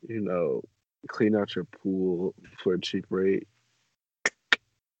 clean out your pool for a cheap rate.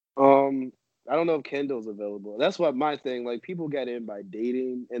 I don't know if Kendall's available. That's what my thing. Like people get in by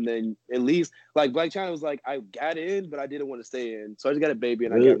dating, and then at least like Black China was like, I got in, but I didn't want to stay in, so I just got a baby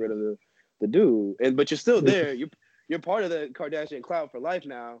and I got rid of the dude. But you're still there. You're part of the Kardashian clout for life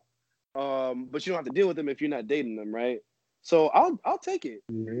now. But you don't have to deal with them if you're not dating them, right? So I'll take it.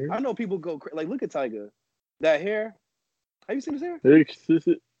 Yeah. I know people go like look at Tyga, that hair. Have you seen his hair?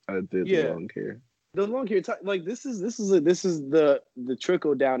 I did Yeah. the long hair. The long hair, like this is the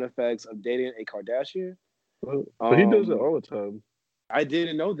trickle down effects of dating a Kardashian. But he does it all the time. I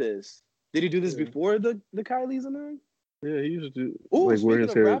didn't know this. Did he do this Yeah. before the Kylie's and them? Yeah, he used to do Oh, like wear speaking his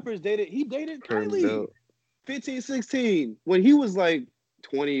of hair rappers, he dated turned Kylie out. 15, 16 when he was like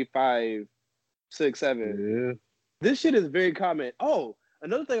 25, 6, 7. Yeah. This shit is very common. Oh,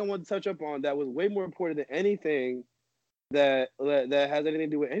 another thing I want to touch up on that was way more important than anything that has anything to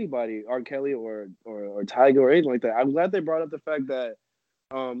do with anybody, R. Kelly or Tyga or anything like that. I'm glad they brought up the fact that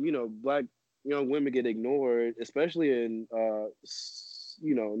black young women get ignored, especially in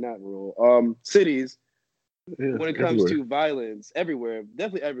not rural cities Yeah, when it comes everywhere. to violence everywhere,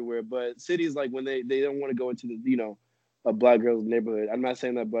 definitely everywhere. But cities like when they don't want to go into the a black girl's neighborhood. I'm not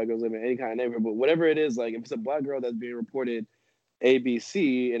saying that black girls live in any kind of neighborhood, but whatever it is, like if it's a black girl that's being reported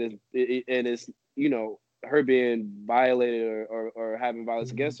ABC and it's her being violated or having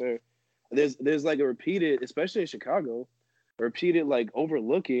violence against her, there's like a repeated, especially in Chicago, a repeated like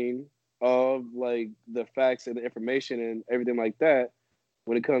overlooking of like the facts and the information and everything like that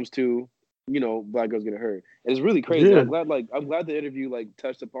when it comes to black girls getting hurt. And it's really crazy. Yeah. I'm glad the interview like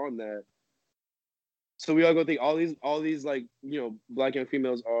touched upon that. So we all go think all these like black young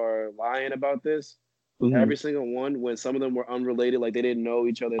females are lying about this. Mhm. Every single one, when some of them were unrelated, like they didn't know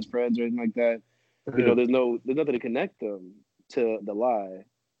each other as friends or anything like that. Yeah. There's nothing to connect them to the lie.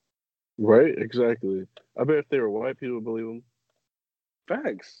 Right, exactly. I bet if they were white, people would believe them.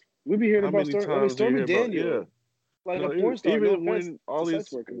 Facts. We be hearing How about many Stormy times do you hear about- Daniel, like No, a porn star. even No when offense all to these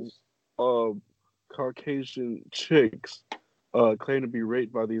sex workers. Caucasian chicks claim to be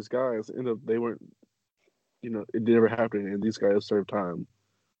raped by these guys, they weren't. It never happened, and these guys served time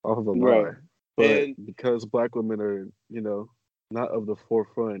off of a lie. Right. But And- because black women are, not of the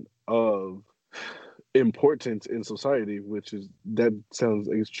forefront of importance in society, that sounds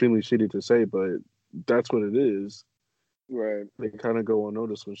extremely shitty to say, but that's what it is. Right. They kind of go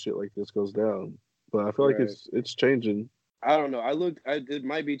unnoticed when shit like this goes down. But I feel like it's changing. I don't know. It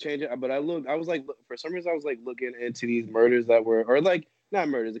might be changing, but I was like, for some reason, I was like looking into these murders that were, or like not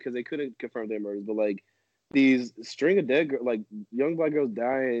murders because they couldn't confirm their murders, but like these string of dead, like young black girls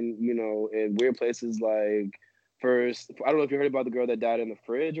dying, in weird places. Like first, I don't know if you heard about the girl that died in the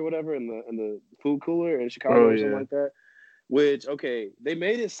fridge or whatever in the food cooler in Chicago or something like that. Which they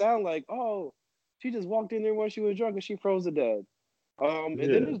made it sound like she just walked in there when she was drunk and she froze to death.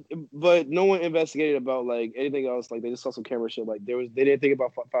 But no one investigated about like anything else. Like they just saw some camera shit. Like they didn't think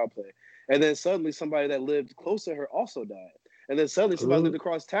about foul play. And then suddenly somebody that lived close to her also died. And then suddenly somebody lived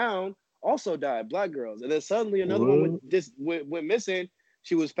across town also died. Black girls. And then suddenly another one went missing.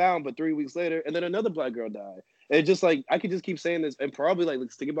 She was found, but 3 weeks later, and then another black girl died. It's just like I could just keep saying this, and probably like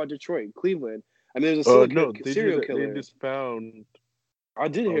let's think about Detroit, Cleveland. I mean, there's a No, serial killer. They just found I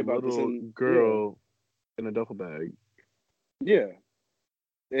did a hear about this. little girl in a duffel bag. Yeah,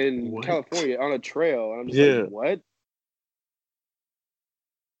 in What? California on a trail, and I'm just Yeah. like, what?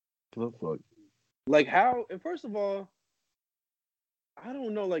 What the fuck? Like how? And first of all, I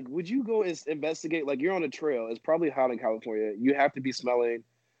don't know. Like, would you go investigate? Like, you're on a trail. It's probably hot in California. You have to be smelling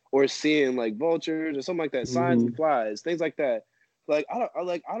or seeing like vultures or something like that, signs and flies, things like that. Like, I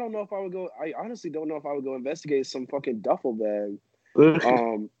don't know if I would go. I honestly don't know if I would go investigate some fucking duffel bag.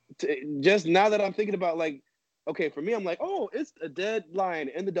 Just now that I'm thinking about like, okay, for me, I'm like, oh, it's a dead lion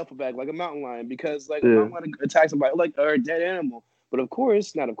in the duffel bag, like a mountain lion, because like a mountain lion attacks somebody, like or a dead animal. But of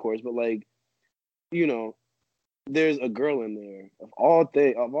course, not of course, but like, you know, there's a girl in there of all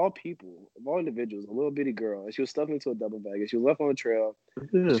people, of all individuals, a little bitty girl, and she was stuffed into a duffel bag, and she was left on the trail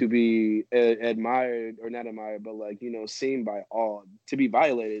to be admired or not admired, but like seen by all, to be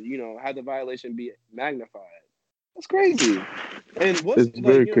violated. Had the violation be magnified. That's crazy. And what's it's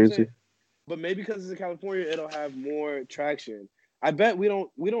very crazy. But maybe because it's in California, it'll have more traction. I bet we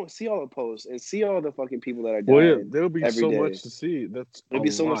don't see all the posts and see all the fucking people that are dying. Well, yeah, there'll be every so day. much to see. There'll be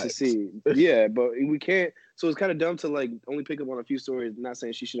so much to see. Yeah, but we can't. So it's kind of dumb to like only pick up on a few stories. Not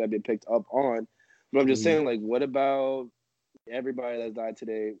saying she should have been picked up on, but I'm just saying like, what about everybody that's died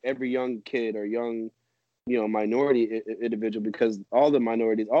today? Every young kid or young, minority individual, because all the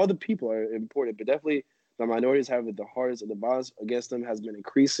minorities, all the people are important, but definitely the minorities have it the hardest, and the violence against them has been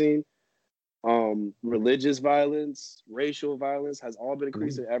increasing. Religious violence, racial violence has all been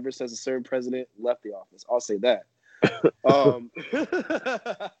increasing ever since a certain president left the office. I'll say that.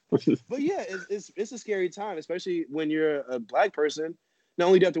 But yeah, it's a scary time, especially when you're a black person. Not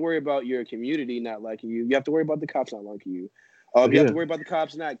only do you have to worry about your community not liking you, you have to worry about the cops not liking you. You have to worry about the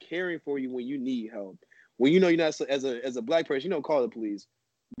cops not caring for you when you need help. When you're not as a black person, you don't call the police.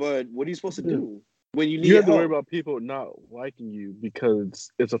 But what are you supposed to do when you need help? You have to worry about people not liking you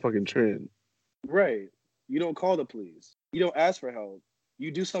because it's a fucking trend. Right. You don't call the police. You don't ask for help.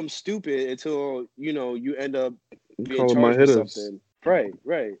 You do something stupid until, you end up being charged for something. Right.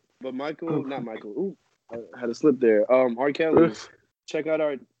 But not Michael. Ooh, I had a slip there. R. Kelly, check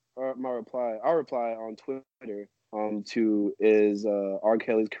out my reply. Our reply on Twitter to is R.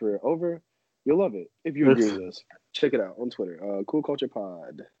 Kelly's career over? You'll love it if you agree with us. Check it out on Twitter. Cool Culture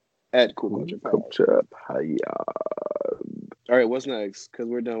Pod. At Cool Culture Pod. All right, what's next? Because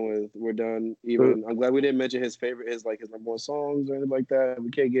we're done. Even I'm glad we didn't mention his number one songs or anything like that. We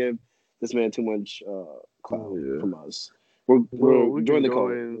can't give this man too much clout from us. We're join the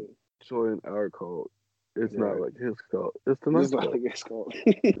cult. Join our cult. It's not like his cult. It's the nice cult. Like his cult.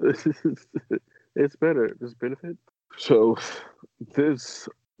 It's better. There's benefit. So this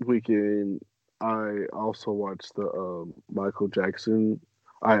weekend, I also watched the Michael Jackson.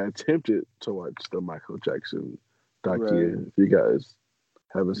 I attempted to watch the Michael Jackson docu. If you guys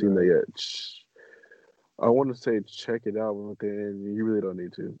haven't seen that yet, I want to say check it out, but then you really don't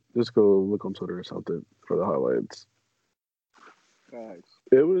need to. Just go look on Twitter or something for the highlights. Thanks.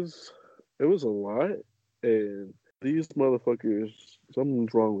 It was a lot, and these motherfuckers,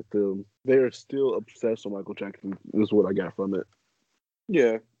 something's wrong with them. They are still obsessed with Michael Jackson. Is what I got from it.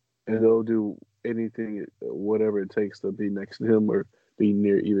 Yeah, and they'll do anything, whatever it takes to be next to him or be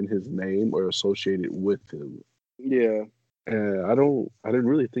near even his name or associated with him. Yeah. And I didn't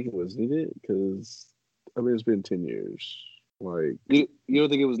really think it was needed because, I mean, it's been 10 years. Like, you don't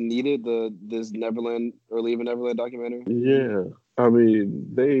think it was needed, this Neverland or Leaving Neverland documentary? Yeah. I mean,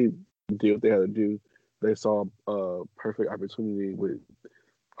 they did what they had to do. They saw a perfect opportunity with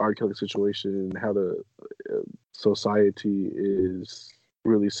R. Kelly's situation, how the society is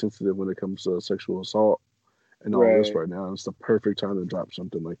really sensitive when it comes to sexual assault and all this right now. It's the perfect time to drop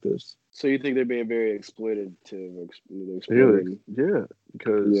something like this. So you think they're being very exploitative? Yeah,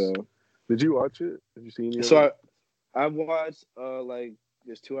 because did you watch it? Did you see any of it? I watched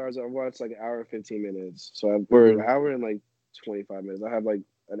there's 2 hours. I watched like an hour and 15 minutes. So we're an hour and like 25 minutes. I have like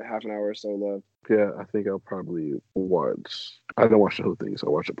a half an hour or so left. Yeah, I think I'll probably watch. I didn't watch the whole thing, so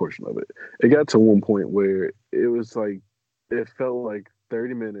I watched a portion of it. It got to one point where it was like, it felt like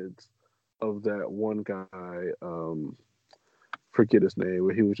 30 minutes of that one guy, forget his name,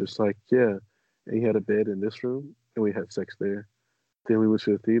 where he was just like, yeah, and he had a bed in this room, and we had sex there. Then we went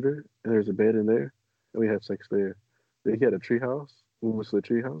to the theater, and there's a bed in there, and we had sex there. Then he had a treehouse. We went to the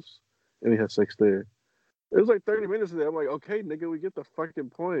treehouse, and we had sex there. It was like 30 minutes of that. I'm like, okay, nigga, we get the fucking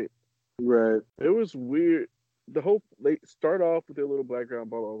point. Right. It was weird. They start off with their little background,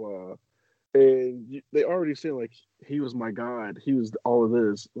 blah, blah, blah. And they already said, like, he was my God. He was all of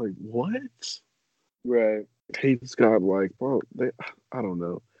this. Like, what? Right. he's got like, well, I don't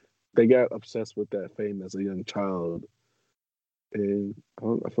know. They got obsessed with that fame as a young child, and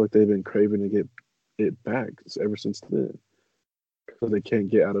I feel like they've been craving to get it back ever since then. Because they can't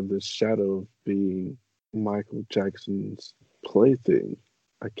get out of this shadow of being Michael Jackson's plaything,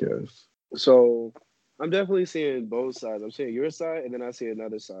 I guess. So I'm definitely seeing both sides. I'm seeing your side, and then I see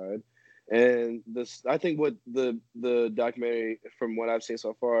another side. And this, I think, what the documentary, from what I've seen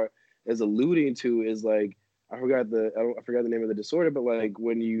so far, is alluding to is like I forgot the name of the disorder, but like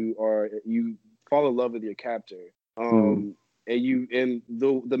when you fall in love with your captor, and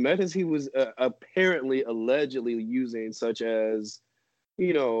the methods he was apparently allegedly using, such as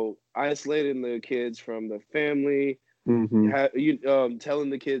isolating the kids from the family, telling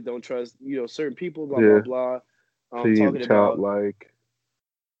the kids don't trust certain people, blah blah blah. Talking about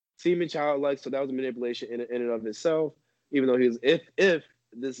seeming childlike, so that was a manipulation in and of itself. Even though he was, if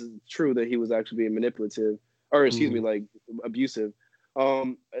this is true, that he was actually being manipulative, or excuse me, like abusive.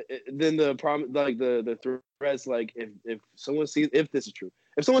 Then the problem, like the threats, like if someone sees, if this is true,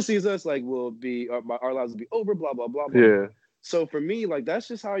 if someone sees us, like we'll be our lives will be over, blah blah blah blah. Yeah. So for me, like that's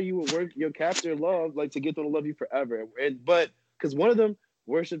just how you would work your captor love, like to get them to love you forever. But because one of them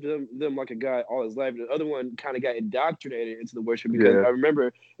worshipped them like a god all his life, and the other one kind of got indoctrinated into the worship because I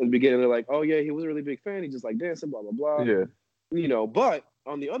remember in the beginning they're like, oh yeah, he was a really big fan, he just like dancing, blah blah blah. Yeah. But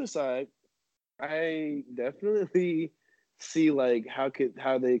on the other side, I definitely see like how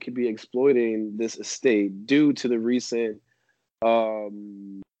they could be exploiting this estate due to the recent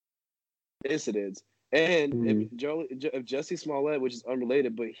incidents. And if Jussie Smollett, which is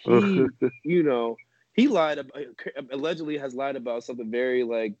unrelated, but he, he allegedly has lied about something very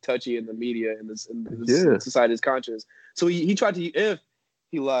like touchy in the media and in society's conscience. So he tried to, if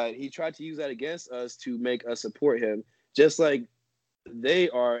he lied, he tried to use that against us to make us support him, just like they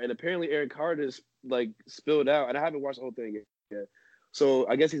are. And apparently Aaron Carter's like spilled out, and I haven't watched the whole thing yet. So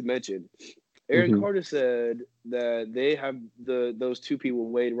I guess he's mentioned. Aaron Carter said that they have those two people,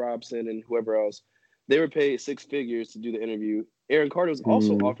 Wade Robson and whoever else, they were paid six figures to do the interview. Aaron Carter was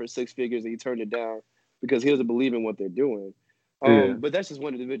also offered six figures, and he turned it down because he doesn't believe in what they're doing. But that's just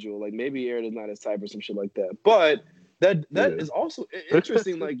one individual. Like maybe Aaron is not his type or some shit like that. But that is also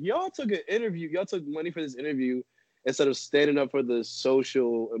interesting. Like y'all took money for this interview instead of standing up for the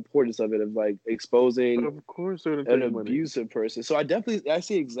social importance of it, of like exposing an abusive person. So I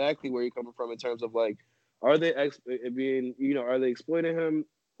see exactly where you're coming from in terms of like, are they are they exploiting him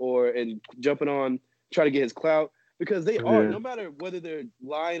and jumping on, try to get his clout? Because they are, no matter whether they're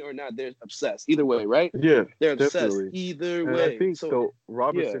lying or not, they're obsessed. Either way, right? Yeah, they're obsessed definitely. either and way. I think the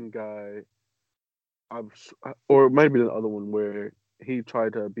Robinson guy, or it might be the other one where he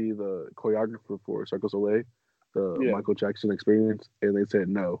tried to be the choreographer for Cirque du Soleil, the Michael Jackson Experience, and they said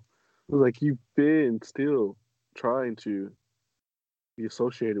no. It was like, you've been still trying to be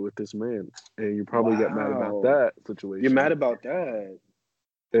associated with this man, and you probably got mad about that situation. You're mad about that.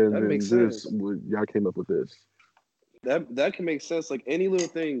 And that makes sense. Y'all came up with this. That can make sense. Like any little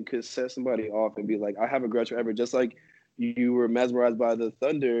thing could set somebody off and be like, I have a grudge forever. Just like you were mesmerized by the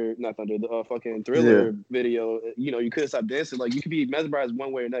the fucking Thriller video. You couldn't stop dancing. Like you could be mesmerized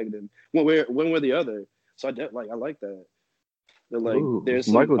one way or negative, one way or the other. So I like that. They're like, there's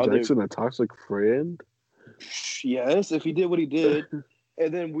Michael Jackson a toxic friend? Yes, if he did what he did.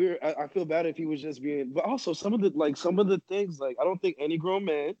 And then I feel bad if he was just being, but also some of the things, like I don't think any grown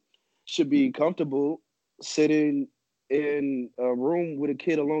man should be comfortable sitting in a room with a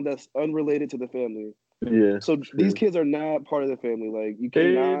kid alone that's unrelated to the family. Yeah. So these kids are not part of the family. Like you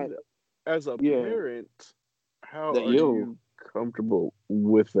cannot. And as a parent, how are you comfortable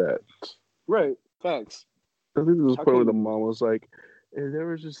with that? Right. Facts. I think there was a point where the mom was like, and there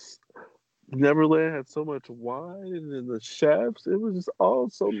was just Neverland had so much wine and the chefs. It was just all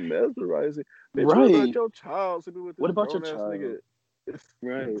so mesmerizing. Bitch, what about your child? What about your child? Nigga?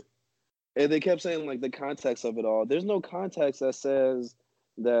 Right. And they kept saying like the context of it all. There's no context that says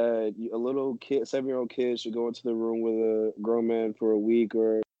that a little kid, 7-year-old kid, should go into the room with a grown man for a week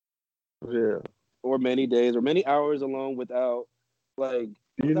or many days or many hours alone without like.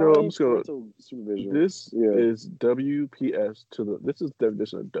 I'm just gonna. Supervision. This is WPS this is the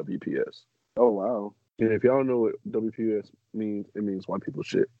definition of WPS. Oh wow! And if y'all know what WPS means, it means white people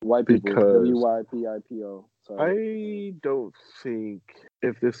shit. White people. WYPIPO. I don't think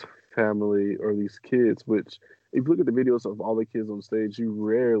if this family or these kids, which if you look at the videos of all the kids on stage, you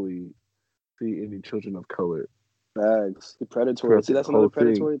rarely see any children of color. Bags. The predatory. See, that's another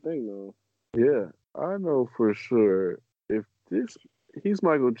predatory thing, though. Yeah, I know for sure. If he's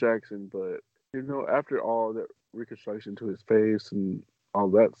Michael Jackson, but after all that reconstruction to his face and all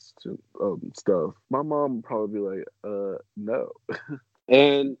that stuff. My mom would probably be like, no.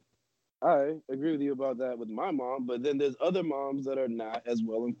 And I agree with you about that with my mom, but then there's other moms that are not as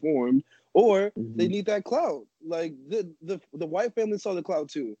well informed, or they Mhm. need that clout. Like the white family saw the clout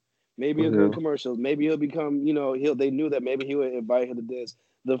too. Maybe he'll go Yeah. commercials. Maybe he'll become, they knew that maybe he would invite her to this.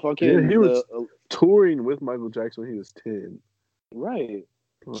 The Yeah, fucking he was touring with Michael Jackson when he was 10. right.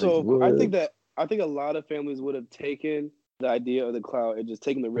 Like, So what? I think a lot of families would have taken the idea of the clout and just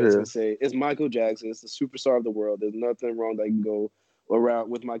taken the risk Yeah. and say it's Michael Jackson, it's the superstar of the world. There's nothing wrong that can go around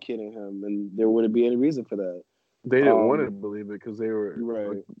with my kid and him, and there wouldn't be any reason for that. They didn't want to believe it because they were like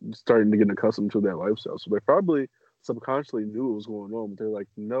Right. starting to get accustomed to that lifestyle. So they probably subconsciously knew what was going on, but they're like,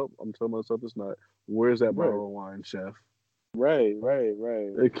 nope, I'm telling myself it's not. Where's that Right. bottle of wine, chef? Right.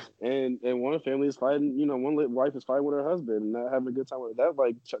 Like, And one family is fighting, one wife is fighting with her husband and not having a good time with that.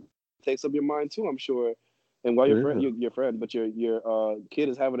 Like takes up your mind too, I'm sure. And while yeah. your friend, but your kid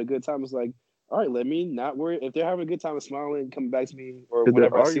is having a good time, it's like, all right, let me not worry. If they're having a good time and smiling, coming back to me or Their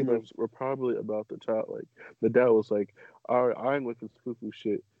whenever I see them. arguments were probably about the child. Like, the dad was like, all right, I ain't with this cuckoo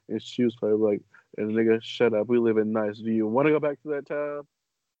shit. And she was probably like, and nigga, shut up. We live in nice. Do you want to go back to that child?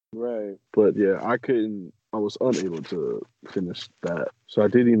 Right. But yeah, I was unable to finish that. So I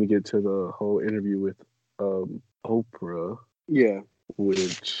didn't even get to the whole interview with Oprah, Yeah.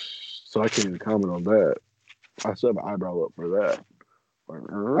 so I can't even comment on that. I still have an eyebrow up for that.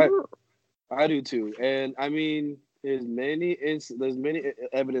 I do too. And I mean, there's many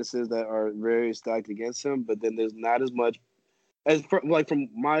evidences that are very stacked against him, but then there's not as much from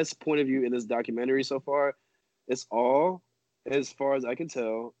my point of view in this documentary so far. It's all, as far as I can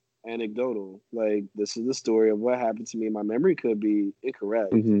tell, anecdotal. Like, this is the story of what happened to me. My memory could be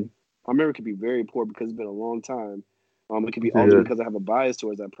incorrect. Mm-hmm. My memory could be very poor because it's been a long time. It could be Yeah. altered because I have a bias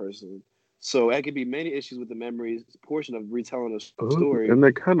towards that person. So it could be many issues with the memory portion of retelling a story. And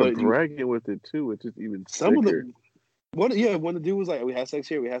they're kind of But bragging with it too, which is even some of sicker. the when the dude was like, we had sex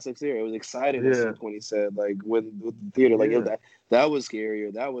here, it was exciting at some point. He said, like, with the theater, like, Yeah. that was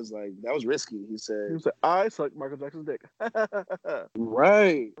scarier. That was risky. He He said, was like, I suck Michael Jackson's dick.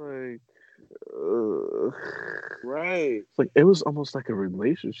 right, Like, right, it's like it was almost like a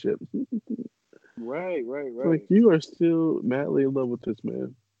relationship. right. Like, you are still madly in love with this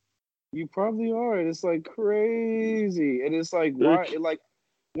man. You probably are. And it's like crazy. And it's like, why?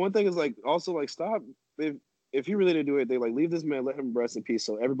 One thing is like, also like, stop. If you really didn't do it, they like leave this man, let him rest in peace,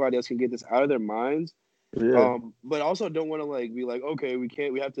 so everybody else can get this out of their minds. Yeah. But also don't want to like be like, okay, we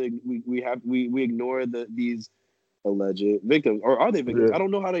can't. We have to. We ignore these alleged victims, or are they victims? Yeah. I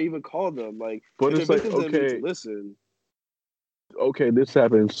don't know how to even call them. Like, But if it's they're like, victims, then we need okay, to listen. okay, this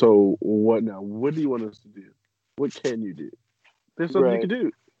happened. So what now? What do you want us to do? What can you do? There's nothing you Right. can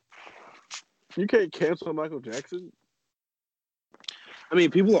do. You can't cancel Michael Jackson. I mean,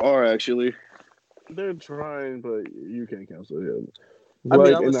 people are actually. They're trying, but you can't cancel him. I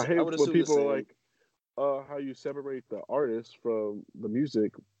mean, Like, and I I hate would when assume the people are same. like, how you separate the artist from the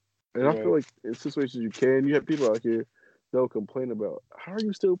music. And I Right. feel like in situations you have people out here, they'll complain about, how are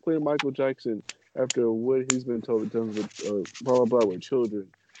you still playing Michael Jackson after what he's been told in terms of blah, blah, blah with children.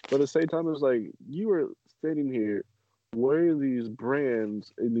 But at the same time, it's like, you are standing here wearing these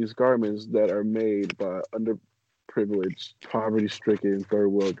brands and these garments that are made by underprivileged, poverty-stricken, third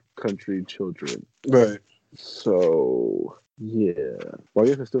world country children. Right. So, yeah. Well, I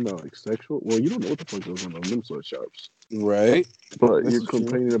guess it's still not like sexual. Well, you don't know what the fuck goes on them sweatshops. Right. But This you're is true.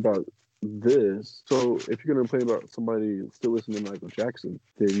 complaining about this. So if you're going to complain about somebody still listening to Michael Jackson,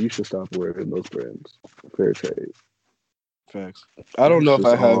 then you should stop wearing those brands. Fair trade. Facts. I don't know if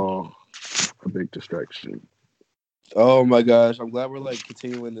I have. All a big distraction. Oh my gosh, I'm glad we're like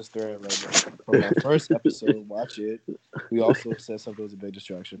continuing this thread right now. From our first episode, watch it. We also said something was a big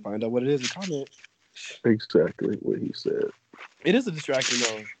distraction. Find out what it is and comment. Exactly what he said. It is a distraction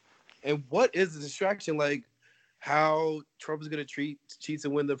though. And what is the distraction? Like how Trump is gonna cheat to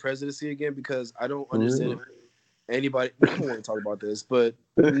win the presidency again? Because I don't understand if anybody I don't want to talk about this, but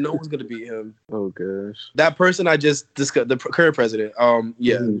no one's gonna beat him. Oh gosh. That person I just discussed, the current president,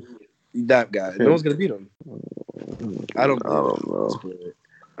 that guy. No one's gonna beat him. I don't know.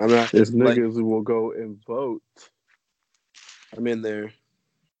 I'm not. If niggas will go and vote, I'm in there.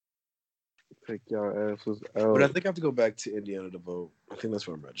 take y'all asses out. But I think I have to go back to Indiana to vote. I think that's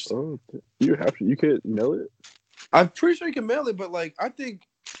where I'm registered. Oh, you have to. You can't mail it. I'm pretty sure you can mail it, but like I think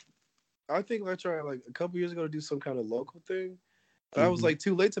I tried like a couple years ago to do some kind of local thing. But I was like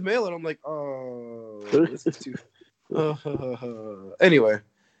too late to mail it. I'm like, oh, this is too. Anyway,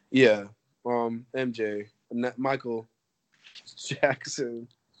 yeah. MJ, Michael Jackson.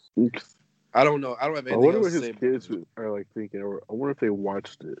 I don't know. I don't have I anything wonder else what to his say about kids it. are like thinking. Or I wonder if they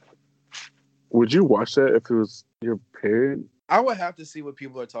watched it. Would you watch that if it was your parent? I would have to see what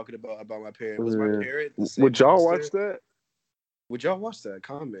people are talking about my parent. Was my Yeah. parent the same Would y'all monster? watch that? Would y'all watch that?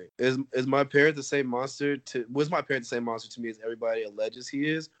 Comment. Is my parent the same monster to? Was my parent the same monster to me as everybody alleges he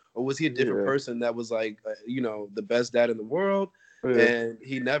is, or was he a different Yeah. person that was like, the best dad in the world, Yeah. and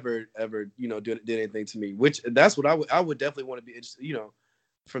he never ever, did anything to me? Which that's what I would definitely want to be interested,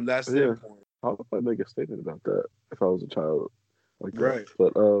 from that Yeah. standpoint. I would probably make a statement about that if I was a child like that. Right.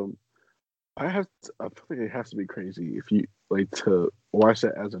 But I feel like it has to be crazy if you like to watch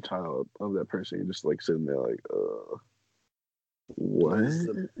that as a child of that person. You're just like sitting there like, what?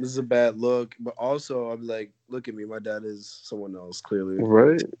 This is a bad look, but also I'm like, look at me. My dad is someone else, clearly.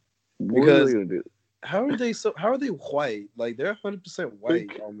 Right? What are Because they gonna do? how are they white? Like they're 100% white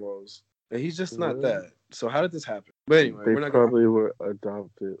Like- almost, and he's just not Right. that. So how did this happen? But anyway, They we're not probably were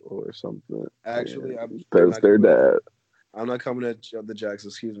adopted or something. Actually, and we're that's not their coming dad. I'm not coming at the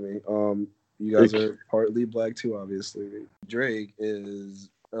Jacksons. Excuse me. You guys are partly black too, obviously. Drake is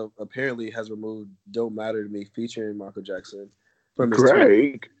apparently has removed "Don't Matter to Me" featuring Michael Jackson from his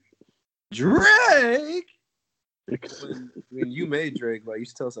Drake. Drake. When you made Drake, like you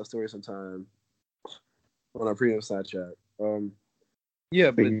should tell us that story sometime on our premium Snapchat.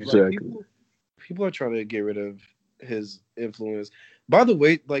 Yeah, but Exactly. like people are trying to get rid of his influence. By the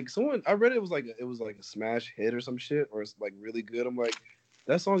way, like I read it was like a smash hit or some shit, or it's like really good. I'm like,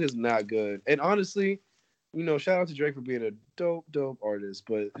 that song is not good. And honestly, shout out to Drake for being a dope artist,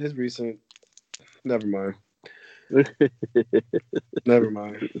 but his recent, never mind. Never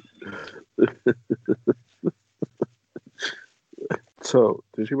mind. So,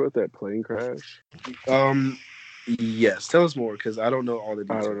 did you hear about that plane crash? Yes. Tell us more, because I don't know all the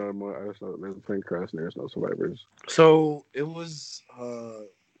details. I don't know more. I just know there's a plane crash and there's no survivors. So it was.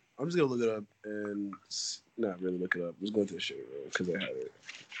 I'm just gonna look it up and not really look it up. I'm just going to the shit because I have it.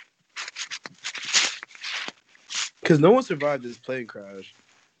 Because no one survived this plane crash,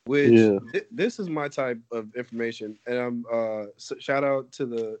 which this is my type of information, and I'm shout out to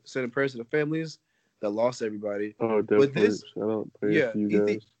the sending prayers to the families that lost everybody. Oh, definitely. But this, shout out, prayers to you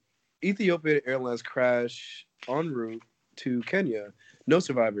guys. Ethiopian Airlines crash en route to Kenya. No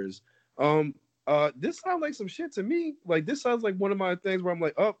survivors. This sounds like some shit to me. Like this sounds like one of my things where I'm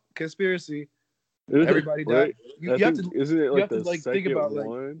like, oh, conspiracy. Everybody died. Right? You have to. Isn't it you like have to the like second think about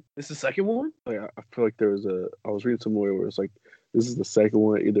one? like this is the second one. Like I feel like there was I was reading somewhere where it's like this is the second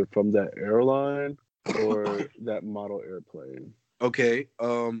one either from that airline or that model airplane. Okay.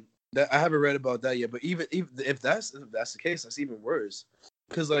 That I haven't read about that yet. But even if that's the case, that's even worse.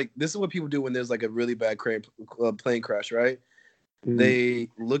 Because like this is what people do when there's like a really bad plane crash, right? Mm. They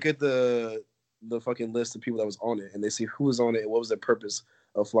look at the fucking list of people that was on it, and they see who was on it and what was their purpose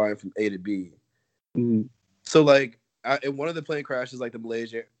of flying from A to B. Mm. So like in one of the plane crashes, like the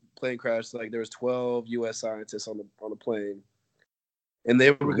Malaysia plane crash, like there was 12 U.S. scientists on the plane, and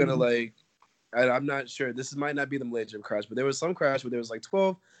they were gonna like, I'm not sure. This might not be the Malaysia crash, but there was some crash where there was like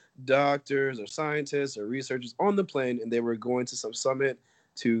 12 doctors or scientists or researchers on the plane, and they were going to some summit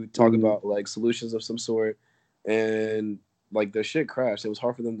to talk about like solutions of some sort, and like their shit crashed. It was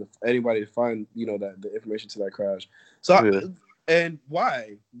hard for anybody to find that the information to that crash. So and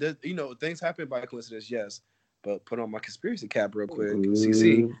why things happen by coincidence, yes, but put on my conspiracy cap real quick.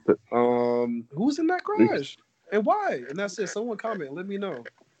 CC, who was in that crash and why? And that's it. Someone comment, let me know.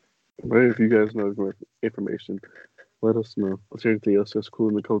 Right, if you guys know more information, let us know. Is there anything else that's cool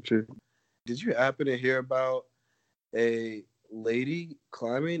in the culture? Did you happen to hear about a lady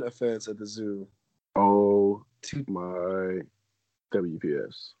climbing a fence at the zoo? Oh, my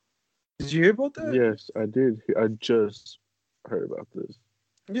WPS. Did you hear about that? Yes, I did. I just heard about this.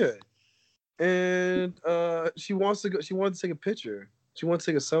 Yeah. And she wanted to take a picture. She wanted to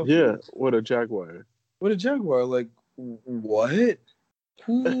take a selfie. Yeah, with a jaguar. With a jaguar. Like, what?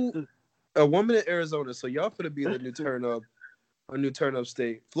 Who? A woman in Arizona. So y'all finna be the new turn up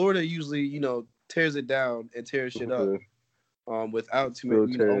state. Florida usually, tears it down and tears shit up. Without too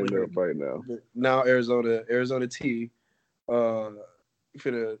many, tearing up right now. Now Arizona T,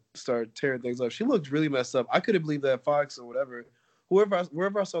 finna start tearing things up. She looked really messed up. I couldn't believe that Fox or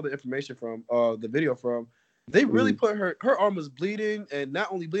wherever I saw the information from, the video from, they really put her arm was bleeding, and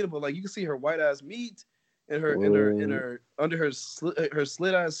not only bleeding, but like you can see her white ass meat and her under her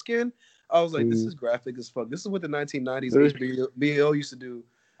slit ass skin. I was like, this is graphic as fuck. This is what the 1990s HBO used to do.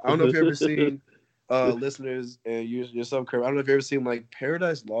 I don't know if you ever seen listeners and yourself, Kurt. I don't know if you ever seen like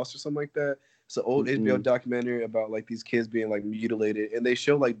Paradise Lost or something like that. It's an old HBO documentary about like these kids being like mutilated, and they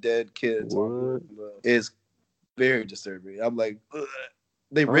show like dead kids. It's very disturbing. I'm like, ugh.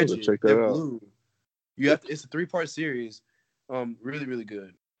 They I'll have to rigid. check that They're out. blue. You have to, it's a 3-part series. Really, really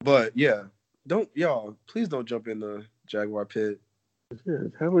good. But yeah, please don't jump in the Jaguar pit. Yeah,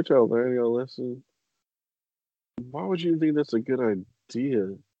 haven't y'all learned your lesson? Why would you think that's a good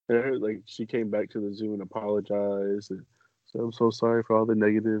idea? I heard like she came back to the zoo and apologized and said, "I'm so sorry for all the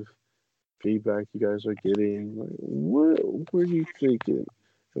negative feedback you guys are getting." Like, what were you thinking?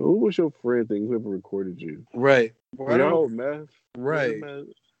 Who was your friend thing? Whoever recorded you? Right. Were y'all meth? Right. Meth?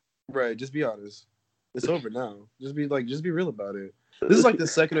 Right. Just be honest. It's over now. Just be real about it. This is like the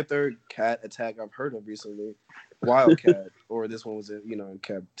second or third cat attack I've heard of recently. Wildcat, or this one was in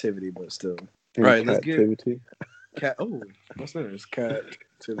captivity, but still. In Right. Let's get captivity. cat. Oh, what's nice?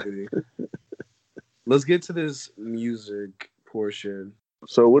 Captivity. Let's get to this music portion.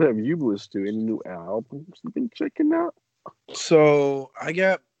 So, what have you listened to? Any new albums you've been checking out? So I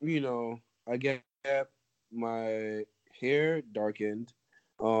got my hair darkened.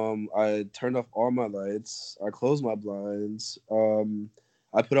 I turned off all my lights. I closed my blinds.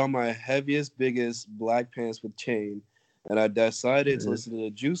 I put on my heaviest, biggest black pants with chain, and I decided to listen to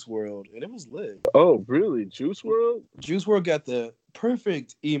Juice WRLD, and it was lit. Oh, really? Juice WRLD? Juice WRLD got the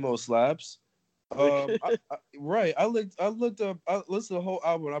perfect emo slaps. I listened to the whole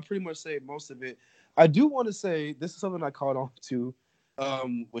album, and I pretty much say most of it. I do want to say this is something I caught on to,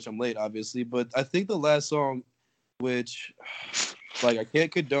 which I'm late, obviously, but I think the last song, which, like, I can't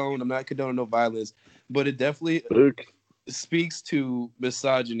condone, I'm not condoning no violence, but it definitely speaks to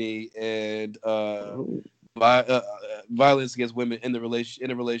misogyny and violence against women in a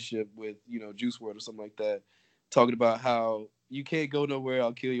relationship with Juice WRLD or something like that, talking about how you can't go nowhere,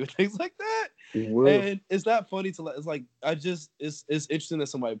 I'll kill you, and things like that. Well, and it's not funny to it's like it's interesting that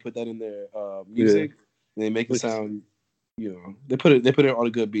somebody put that in their music. And they make it sound, they put it on a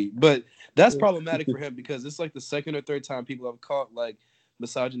good beat. But that's problematic for him because it's like the second or third time people have caught like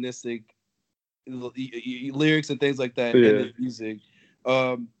misogynistic lyrics and things like that in his music.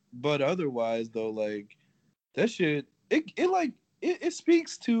 But otherwise though, like that shit, it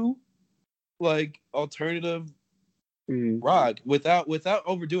speaks to like alternative rock without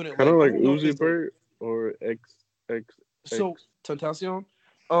overdoing it. Kind of like Uzi Vert or X. So Tentacion,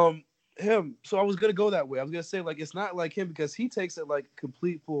 him. So I was gonna go that way. I was gonna say like it's not like him because he takes it like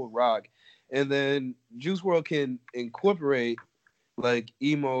complete full rock, and then Juice WRLD can incorporate like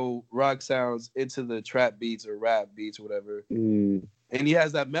emo rock sounds into the trap beats or rap beats or whatever. And he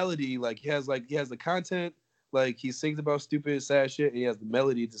has that melody, like he has the content, like he sings about stupid sad shit, and he has the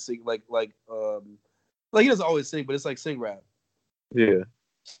melody to sing like he doesn't always sing, but it's like sing rap. Yeah.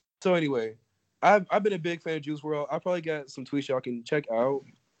 So anyway, I've been a big fan of Juice WRLD. I probably got some tweets y'all can check out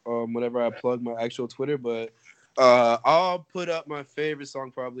whenever I plug my actual Twitter. But I'll put up my favorite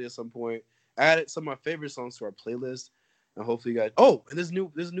song probably at some point. Added some of my favorite songs to our playlist, and hopefully you guys. Oh, and there's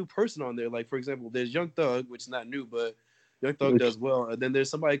a new person on there. Like for example, there's Young Thug, which is not new, but Young Thug does well. And then there's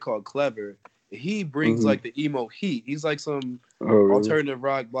somebody called Clever. He brings like the emo heat. He's like some alternative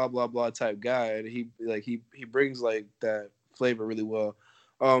rock, blah blah blah type guy, and he brings like that flavor really well.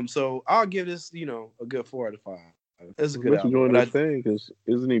 So I'll give this a good 4 out of 5. It's a good album. Doing this thing because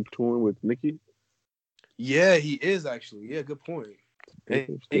isn't he touring with Nicki? Yeah, he is actually. Yeah, good point.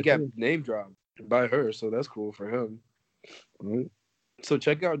 And he got name dropped by her, so that's cool for him. Right. So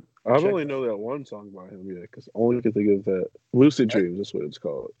check out. I only know that one song by him, because only can think of that. Lucid Dreams. That's what it's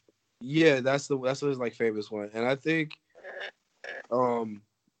called. Yeah, that's his like famous one, and I think, I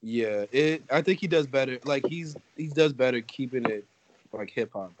think he does better. Like he does better keeping it like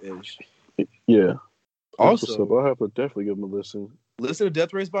hip hop ish. Yeah. Also, I'll have to definitely give him a listen. Listen to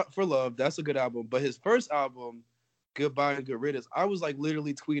Death Race for Love. That's a good album. But his first album, Goodbye and Good Riddance, I was like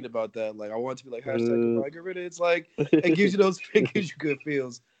literally tweeting about that. Like I want to be like hashtag Goodbye Good Riddance. Like it gives you good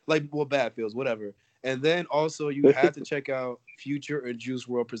feels. Like bad feels, whatever. And then also you have to check out Future and Juice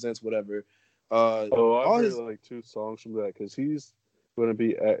WRLD Presents whatever. I've heard like 2 songs from that because he's going to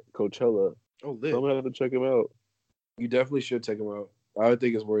be at Coachella. Oh, lit. So I'm going to have to check him out. You definitely should check him out. I would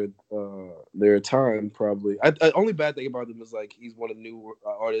think it's worth their time, probably. Only bad thing about him is like he's one of the new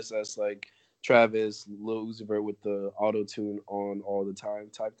artists that's like Travis, Lil Uzi Vert with the auto tune on all the time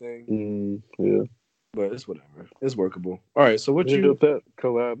type thing. Yeah, but it's whatever. It's workable. All right, so that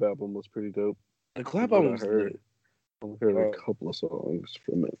collab album was pretty dope. The collab album I heard a couple of songs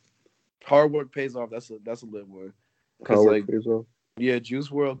from it. Hard Work Pays Off. That's a lit one. Hard Work Pays Off. Yeah, Juice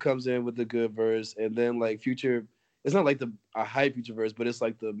WRLD comes in with the good verse, and then like Future. It's not like a high Future verse, but it's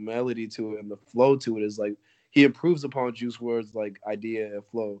like the melody to it and the flow to it is like he improves upon Juice WRLD's like idea and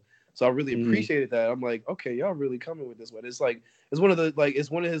flow. So I really appreciated that. I'm like, okay, y'all really coming with this one. It's like it's one of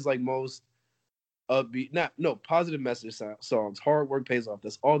his like most upbeat, positive message songs. Hard work pays off.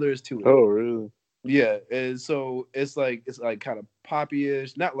 That's all there is to it. Oh, really? Yeah, and so it's like kind of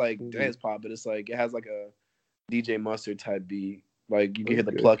poppy-ish, not like Mhm. dance pop, but it's like it has like a DJ Mustard type beat. Like you can hear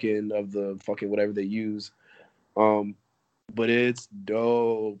the Okay. plucking of the fucking whatever they use. But it's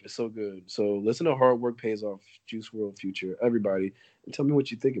dope. It's so good. So listen to Hard Work Pays Off, Juice WRLD Future, everybody, and tell me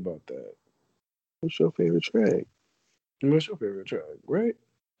what you think about that. What's your favorite track? What's your favorite track, right?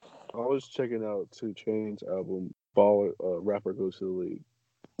 I was checking out 2 Chainz album, Baller, Rapper Goes to the League.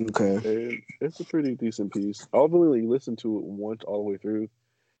 Okay. And it's a pretty decent piece. I've only listened to it once all the way through,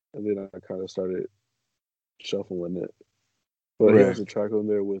 and then I kind of started shuffling it. But he Right. has a track on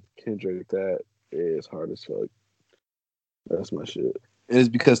there with Kendrick that is hard as fuck. That's my shit. It is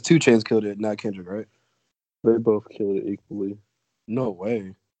because 2 Chainz killed it, not Kendrick, right? They both killed it equally. No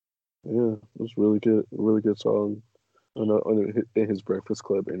way. Yeah, it was really good. A really good song. In his Breakfast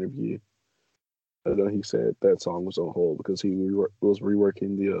Club interview, I know he said that song was on hold because he was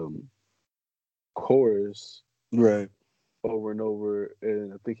reworking the chorus Right. over and over,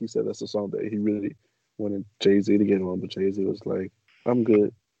 and I think he said that's the song that he really wanted Jay-Z to get on, but Jay-Z was like, "I'm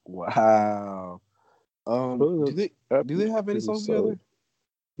good." Wow. Do they have any Pretty songs solid. together?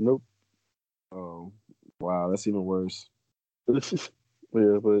 Nope. Oh, wow, that's even worse. Yeah,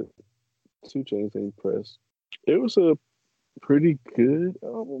 but 2 Chainz ain't pressed. It was a pretty good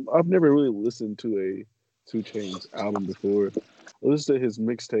album. I've never really listened to a 2 Chainz album before. I listened to his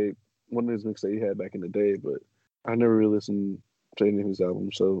mixtape, one of his mixtape he had back in the day, but I never really listened to any of his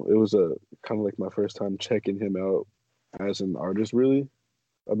albums. So it was a kind of like my first time checking him out as an artist, really.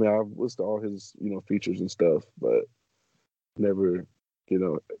 I mean, I've listened to all his, features and stuff, but never,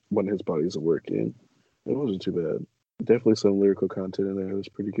 one of his bodies of work in. It wasn't too bad. Definitely some lyrical content in there. It was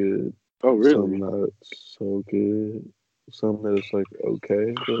pretty good. Oh, Some not so good. Some that is like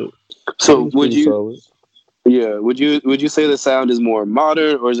okay, but So it was pretty solid. Yeah, would you say the sound is more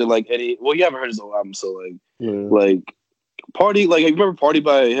modern, or is it like any? Well, you haven't heard his whole album, so like Yeah. Party, like you remember Party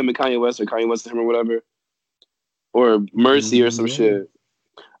by him and Kanye West, or Kanye West and him, or whatever, or Mercy or some Yeah. shit.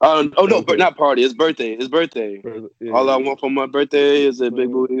 Oh no, Okay. but not Party. It's Birthday. It's Birthday. Yeah, All I want for my birthday is a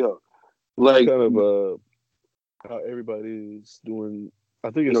big booty. Like kind of how everybody's doing. I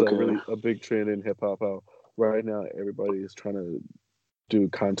think it's Okay. a big trend in hip hop. How right now everybody is trying to do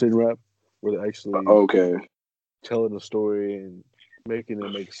content rap, where they're actually Okay. telling a story and making it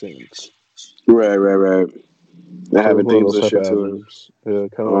make sense. Right. They're having One of themes those and type shit of to it. albums. Yeah,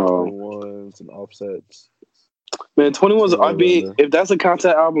 kind of like Oh. 21s and Offsets. Man, 21's. Somewhere I mean, around there. if that's a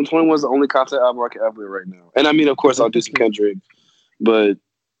content album, 21's the only content album I can ever right now. And I mean, of course, I'll do some Kendrick, but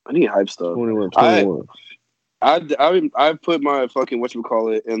I need hype stuff. 21. I put my fucking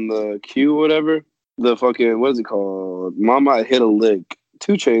whatchamacallit in the queue or whatever. The fucking, what is it called? Mama I Hit a Lick.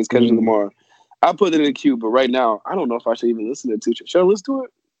 2 Chainz, Kendrick Lamar. I put it in the queue, but right now, I don't know if I should even listen to 2 Chainz. Should I listen to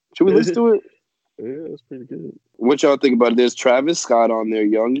it? Should we listen to it? Yeah, that's pretty good. What y'all think about it? There's Travis Scott on there,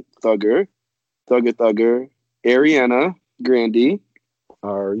 Young Thugger, Ariana Grande,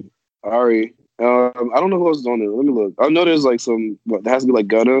 Ari. I don't know who else is on there. Let me look. I know there's like some. What, there has to be like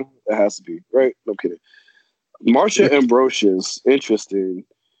Gunna. It has to be right. No I'm kidding. Marsha Ambrosius, interesting.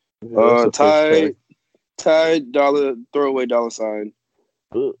 Yeah, that's the first Ty throwaway dollar sign.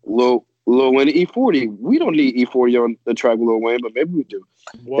 track. Lil Wayne E40. We don't need E40 on the track with Lil Wayne, but maybe we do.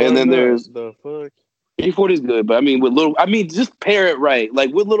 Why And then not? there's- the fuck. E40 is good, but I mean just pair it right.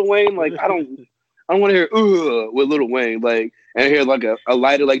 Like with Lil Wayne, like I don't want to hear with Lil Wayne, like and hear like a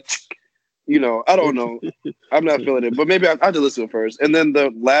lighter like I don't know. I'm not feeling it, but maybe I have to listen to it first. And then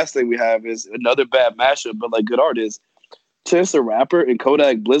the last thing we have is another bad mashup, but like good artists. Chance the Rapper and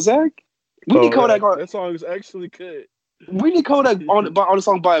Kodak Blizzak. We need Kodak on. That song is actually good. We need Kodak on the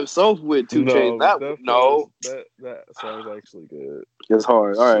song by himself with 2 Chainz. That song is actually good. It's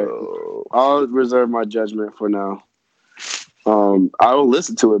hard. All right, So, I'll reserve my judgment for now. I will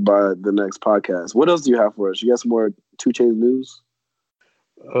listen to it by the next podcast. What else do you have for us? You got some more 2 Chainz news?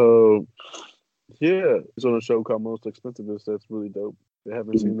 yeah, it's on a show called Most Expensivest. That's really dope. They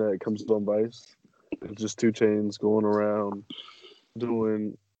haven't seen that. It comes on Vice. It's just 2 Chainz going around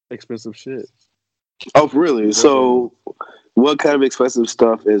doing expensive shit. Oh, really? Yeah. So, what kind of expensive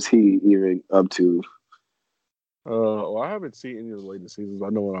stuff is he even up to? Well, I haven't seen any of the latest seasons. I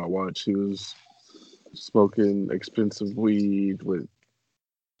know when I watched, he was smoking expensive weed with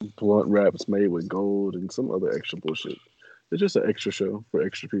blunt wraps made with gold and some other extra bullshit. It's just an extra show for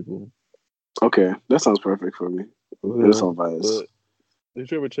extra people. Okay, that sounds perfect for me. It's on Vice. But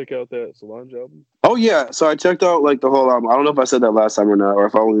did you ever check out that Solange album? Oh yeah, so I checked out like the whole album. I don't know if I said that last time or not, or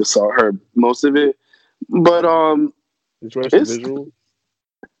if I only heard most of it. But Did you watch the It's- visual?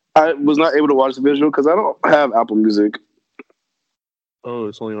 I was not able to watch the visual because I don't have Apple Music. Oh,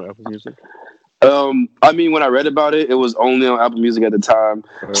 it's only on Apple Music. I mean, when I read about it, it was only on Apple Music at the time,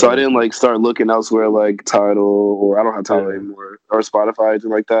 so I didn't like start looking elsewhere, like Tidal, or I don't have Tidal anymore, or Spotify, anything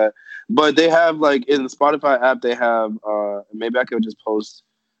like that. But they have like in the Spotify app, they have maybe I could just post.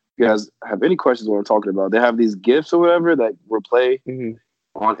 If you guys have any questions what I'm talking about? They have these GIFs or whatever that will play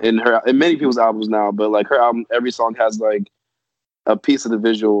on in many people's albums now, but like her album, every song has like a piece of the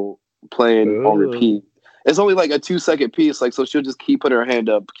visual playing on repeat. It's only like a 2-second piece, like so she'll just keep putting her hand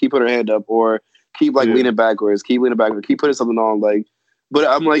up, or keep like leaning backwards, keep putting something on, like. But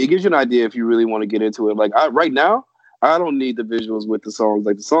I'm like, it gives you an idea if you really want to get into it. Like right now, I don't need the visuals with the songs.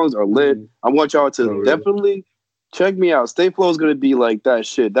 Like the songs are lit. I want y'all to definitely check me out. Stay Flow is gonna be like that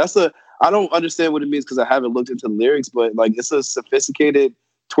shit. I don't understand what it means because I haven't looked into the lyrics, but like it's a sophisticated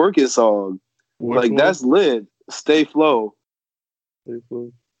twerking song. That's lit. Stay Flow.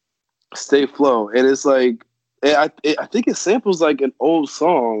 Stay Flow. And it's like I think it samples like an old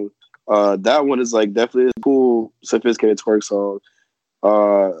song. That one is like definitely a cool, sophisticated twerk song.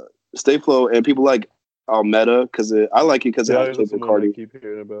 Stay Flow, and people like Almeda because I like it because it has Playboy Cardi. I keep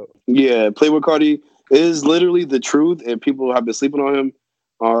hearing about. Yeah, Playboy Cardi is literally the truth, and people have been sleeping on him.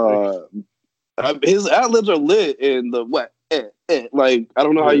 His ad-libs are lit in the like I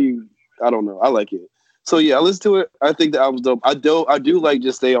don't know how you. I don't know. I like it. So yeah, I listen to it. I think the album's dope. I do like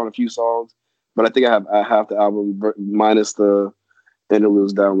just stay on a few songs, but I think I have half the album minus the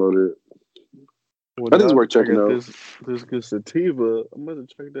interludes downloaded. I think it's worth checking out. This good sativa. I'm gonna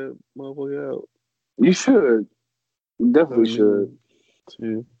check that motherfucker out. You should. You definitely should.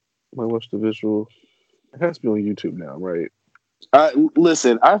 See, might watch the visual. It has to be on YouTube now, right?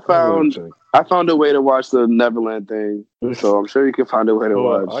 Listen, I found a way to watch the Neverland thing, so I'm sure you can find a way to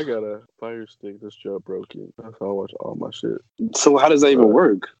watch. I got a Fire Stick that's jailbroken. That's how I watch all my shit. So how does that even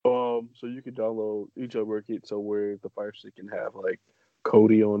work? So you can download jailbroke it so where the Fire Stick can have like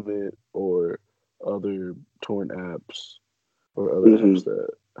Kodi on it or other torrent apps or other apps that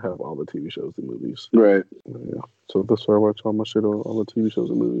have all the TV shows and movies. Right. Yeah. So that's why I watch all my shit on all the TV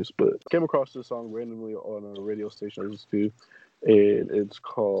shows and movies. But I came across this song randomly on a radio station I listened to. And it's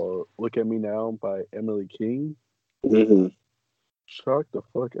called Look at Me Now by Emily King. Shocked the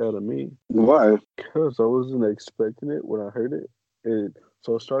fuck out of me. Why? Because I wasn't expecting it when I heard it. And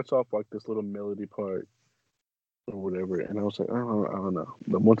so it starts off like this little melody part or whatever. And I was like, I don't know.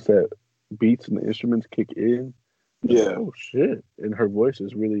 But once that beats and the instruments kick in, like, oh shit. And her voice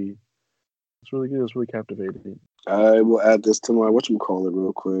is really, it's really good. It's really captivating. I will add this to my whatchamacallit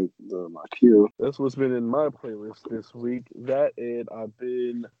real quick. My queue. That's what's been in my playlist this week. That and I've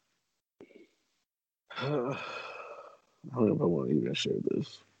been I don't know if I want to even share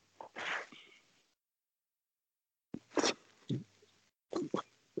this.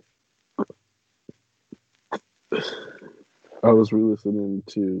 I was re-listening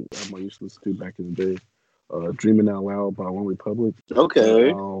to I used to listen to back in the day. Dreaming Out Loud by One Republic.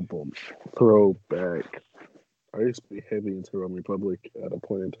 Okay. Album. Throwback. I used to be heavy into One Republic at a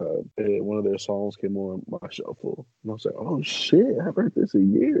point in time. And one of their songs came on my shuffle. And I was like, oh shit, I haven't heard this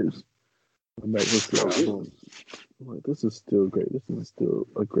in years. I'm back listening to the album. I'm like, this is still great. This is still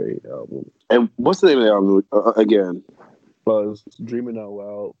a great album. And what's the name of the album again? Buzz, Dreaming Out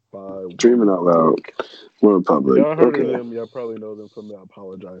Loud by Dreaming Out Loud. One Republic. Y'all heard of them. Y'all probably know them from the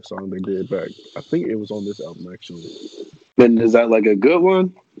Apologize song they did back. I think it was on this album, actually. And is that like a good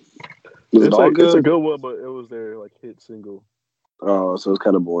one? It's a good one, but it was their like hit single. Oh, so it's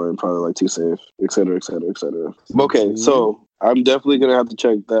kind of boring. Probably like Too Safe, et cetera, et cetera, et cetera. Okay, so I'm definitely going to have to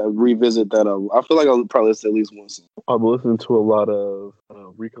check that, revisit that. I feel like I'll probably listen to at least one song. I've listened to a lot of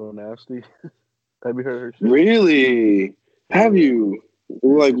Rico Nasty. Have you heard her shit? Really? Have you?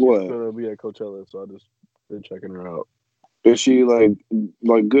 Like what? She's going to be at Coachella, so I just been checking her out. Is she like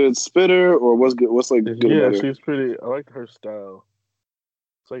good spitter or what's good? What's like good about her? She's pretty. I like her style.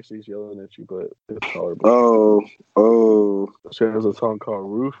 It's like she's yelling at you, but it's tolerable. Oh. She has a song called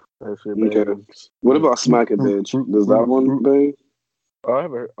Roof. That shit bangs. What about Smack It Bitch? Does that one bang?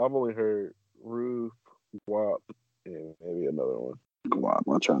 I've only heard Roof, Guap, and maybe another one. Guap,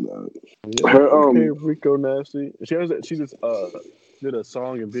 I'll try that. Yeah, her Rico Nasty. She just did a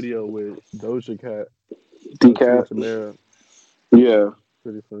song and video with Doja Cat. D-Cat. Yeah.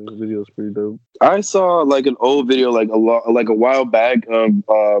 Pretty funny. The video's pretty dope. I saw like an old video like a while back of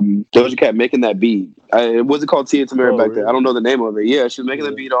Doja Cat making that beat. It wasn't called Tia Tamera back then. I don't know the name of it. Yeah, she was making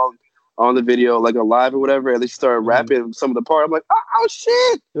the beat on the video, like a live or whatever, and then she started rapping some of the part. I'm like, oh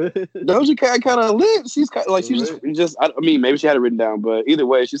shit! Doja Cat kind of lit. She's kind of like just. I mean, maybe she had it written down, but either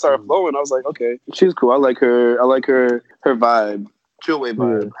way, she started flowing. I was like, okay, she's cool. I like her. I like her vibe. Chill wave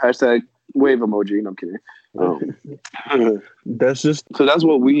vibe. Hashtag wave emoji. No, I'm kidding. That's just So that's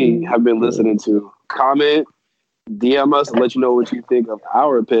what we have been listening to. Comment, DM us, and let you know what you think of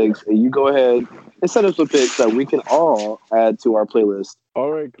our picks, and you go ahead and send us some picks that we can all add to our playlist.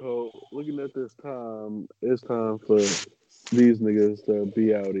 all right, Cole. Looking at this time, it's time for these niggas to be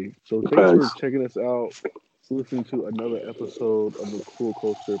outie. So thanks for checking us out, listening to another episode of the Cool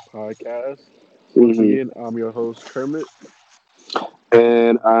Culture Podcast. Once again, I'm your host, Kermit.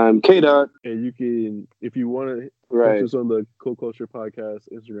 And I'm K-Dot. And you can, if you want to catch us on the Cool Culture Podcast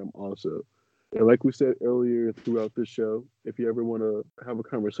Instagram also. And like we said earlier throughout this show, if you ever want to have a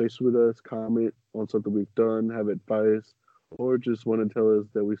conversation with us, comment on something we've done, have advice, or just want to tell us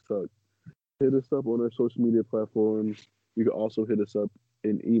that we suck, hit us up on our social media platforms. You can also hit us up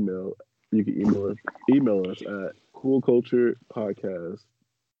in email. You can email us at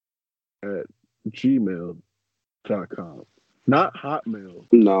coolculturepodcast@gmail.com. Not Hotmail.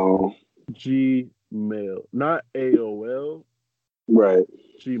 No. Gmail. Not AOL. Right.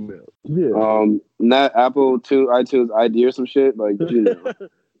 Gmail. Yeah. Not Apple iTunes ID or some shit like Gmail.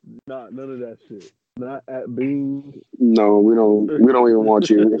 None of that shit. Not at Bing. No, we don't even want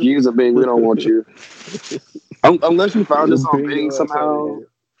you. If you use a Bing, we don't want you. Unless you found us on Bing somehow.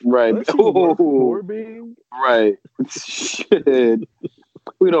 Right. For Bing. Right. Shit.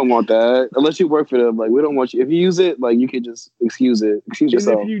 We don't want that. Unless you work for them. Like, we don't want you. If you use it, like, you can just excuse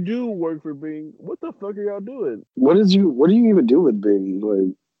yourself. And if you do work for Bing, what the fuck are y'all doing? What do you even do with Bing?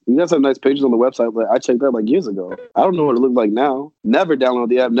 Like, you guys have nice pages on the website. Like, I checked that like years ago. I don't know what it looked like now. Never download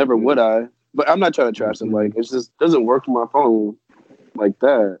the app. Never would I. But I'm not trying to trash them. Like, it just doesn't work for my phone like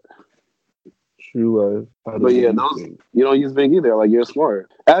that. True life. But yeah, you don't use Bing either. Like, you're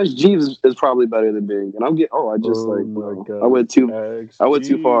smart. Ask Jeeves is probably better than Bing. And I'm getting. I went too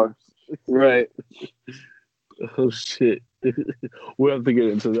far. Right. Oh shit. We'll have to get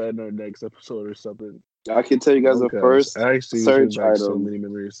into that in our next episode or something. I can tell you guys the first search item. So many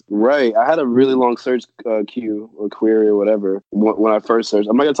memories. Right. I had a really long search queue or query or whatever when I first searched.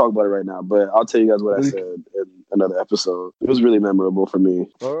 I'm not going to talk about it right now, but I'll tell you guys what I said in another episode. It was really memorable for me.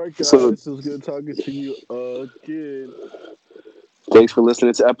 All right, guys. So, this was good talking to you again. Thanks for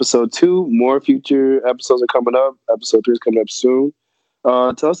listening to episode 2. More future episodes are coming up. Episode 3 is coming up soon.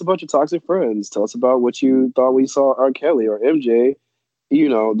 Tell us about your toxic friends. Tell us about what you thought we saw R. Kelly or MJ. You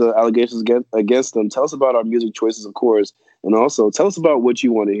know, the allegations against them. Tell us about our music choices, of course. And also, tell us about what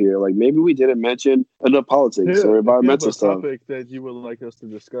you want to hear. Like, maybe we didn't mention enough politics or environmental stuff. If you have a topic that you would like us to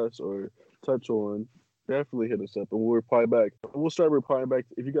discuss or touch on, definitely hit us up and we'll reply back. We'll start replying back.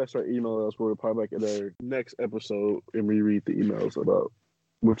 If you guys start emailing us, we'll reply back in our next episode and reread the emails about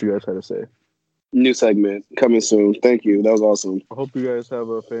what you guys had to say. New segment coming soon. Thank you. That was awesome. I hope you guys have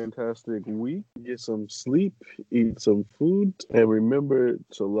a fantastic week. Get some sleep, eat some food, and remember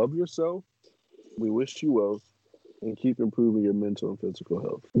to love yourself. We wish you well, and keep improving your mental and physical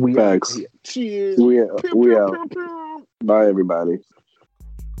health. Facts. Cheers. We out. Bye, everybody.